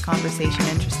found this conversation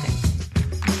interesting.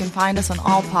 You can find us on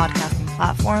all podcasting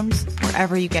platforms,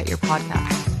 wherever you get your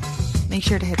podcasts. Make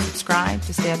sure to hit subscribe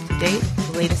to stay up to date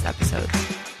with the latest episodes.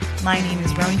 My name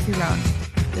is Roni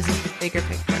Fironi. This is The Bigger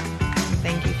Picture. And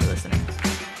thank you for listening.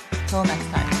 Till next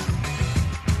time.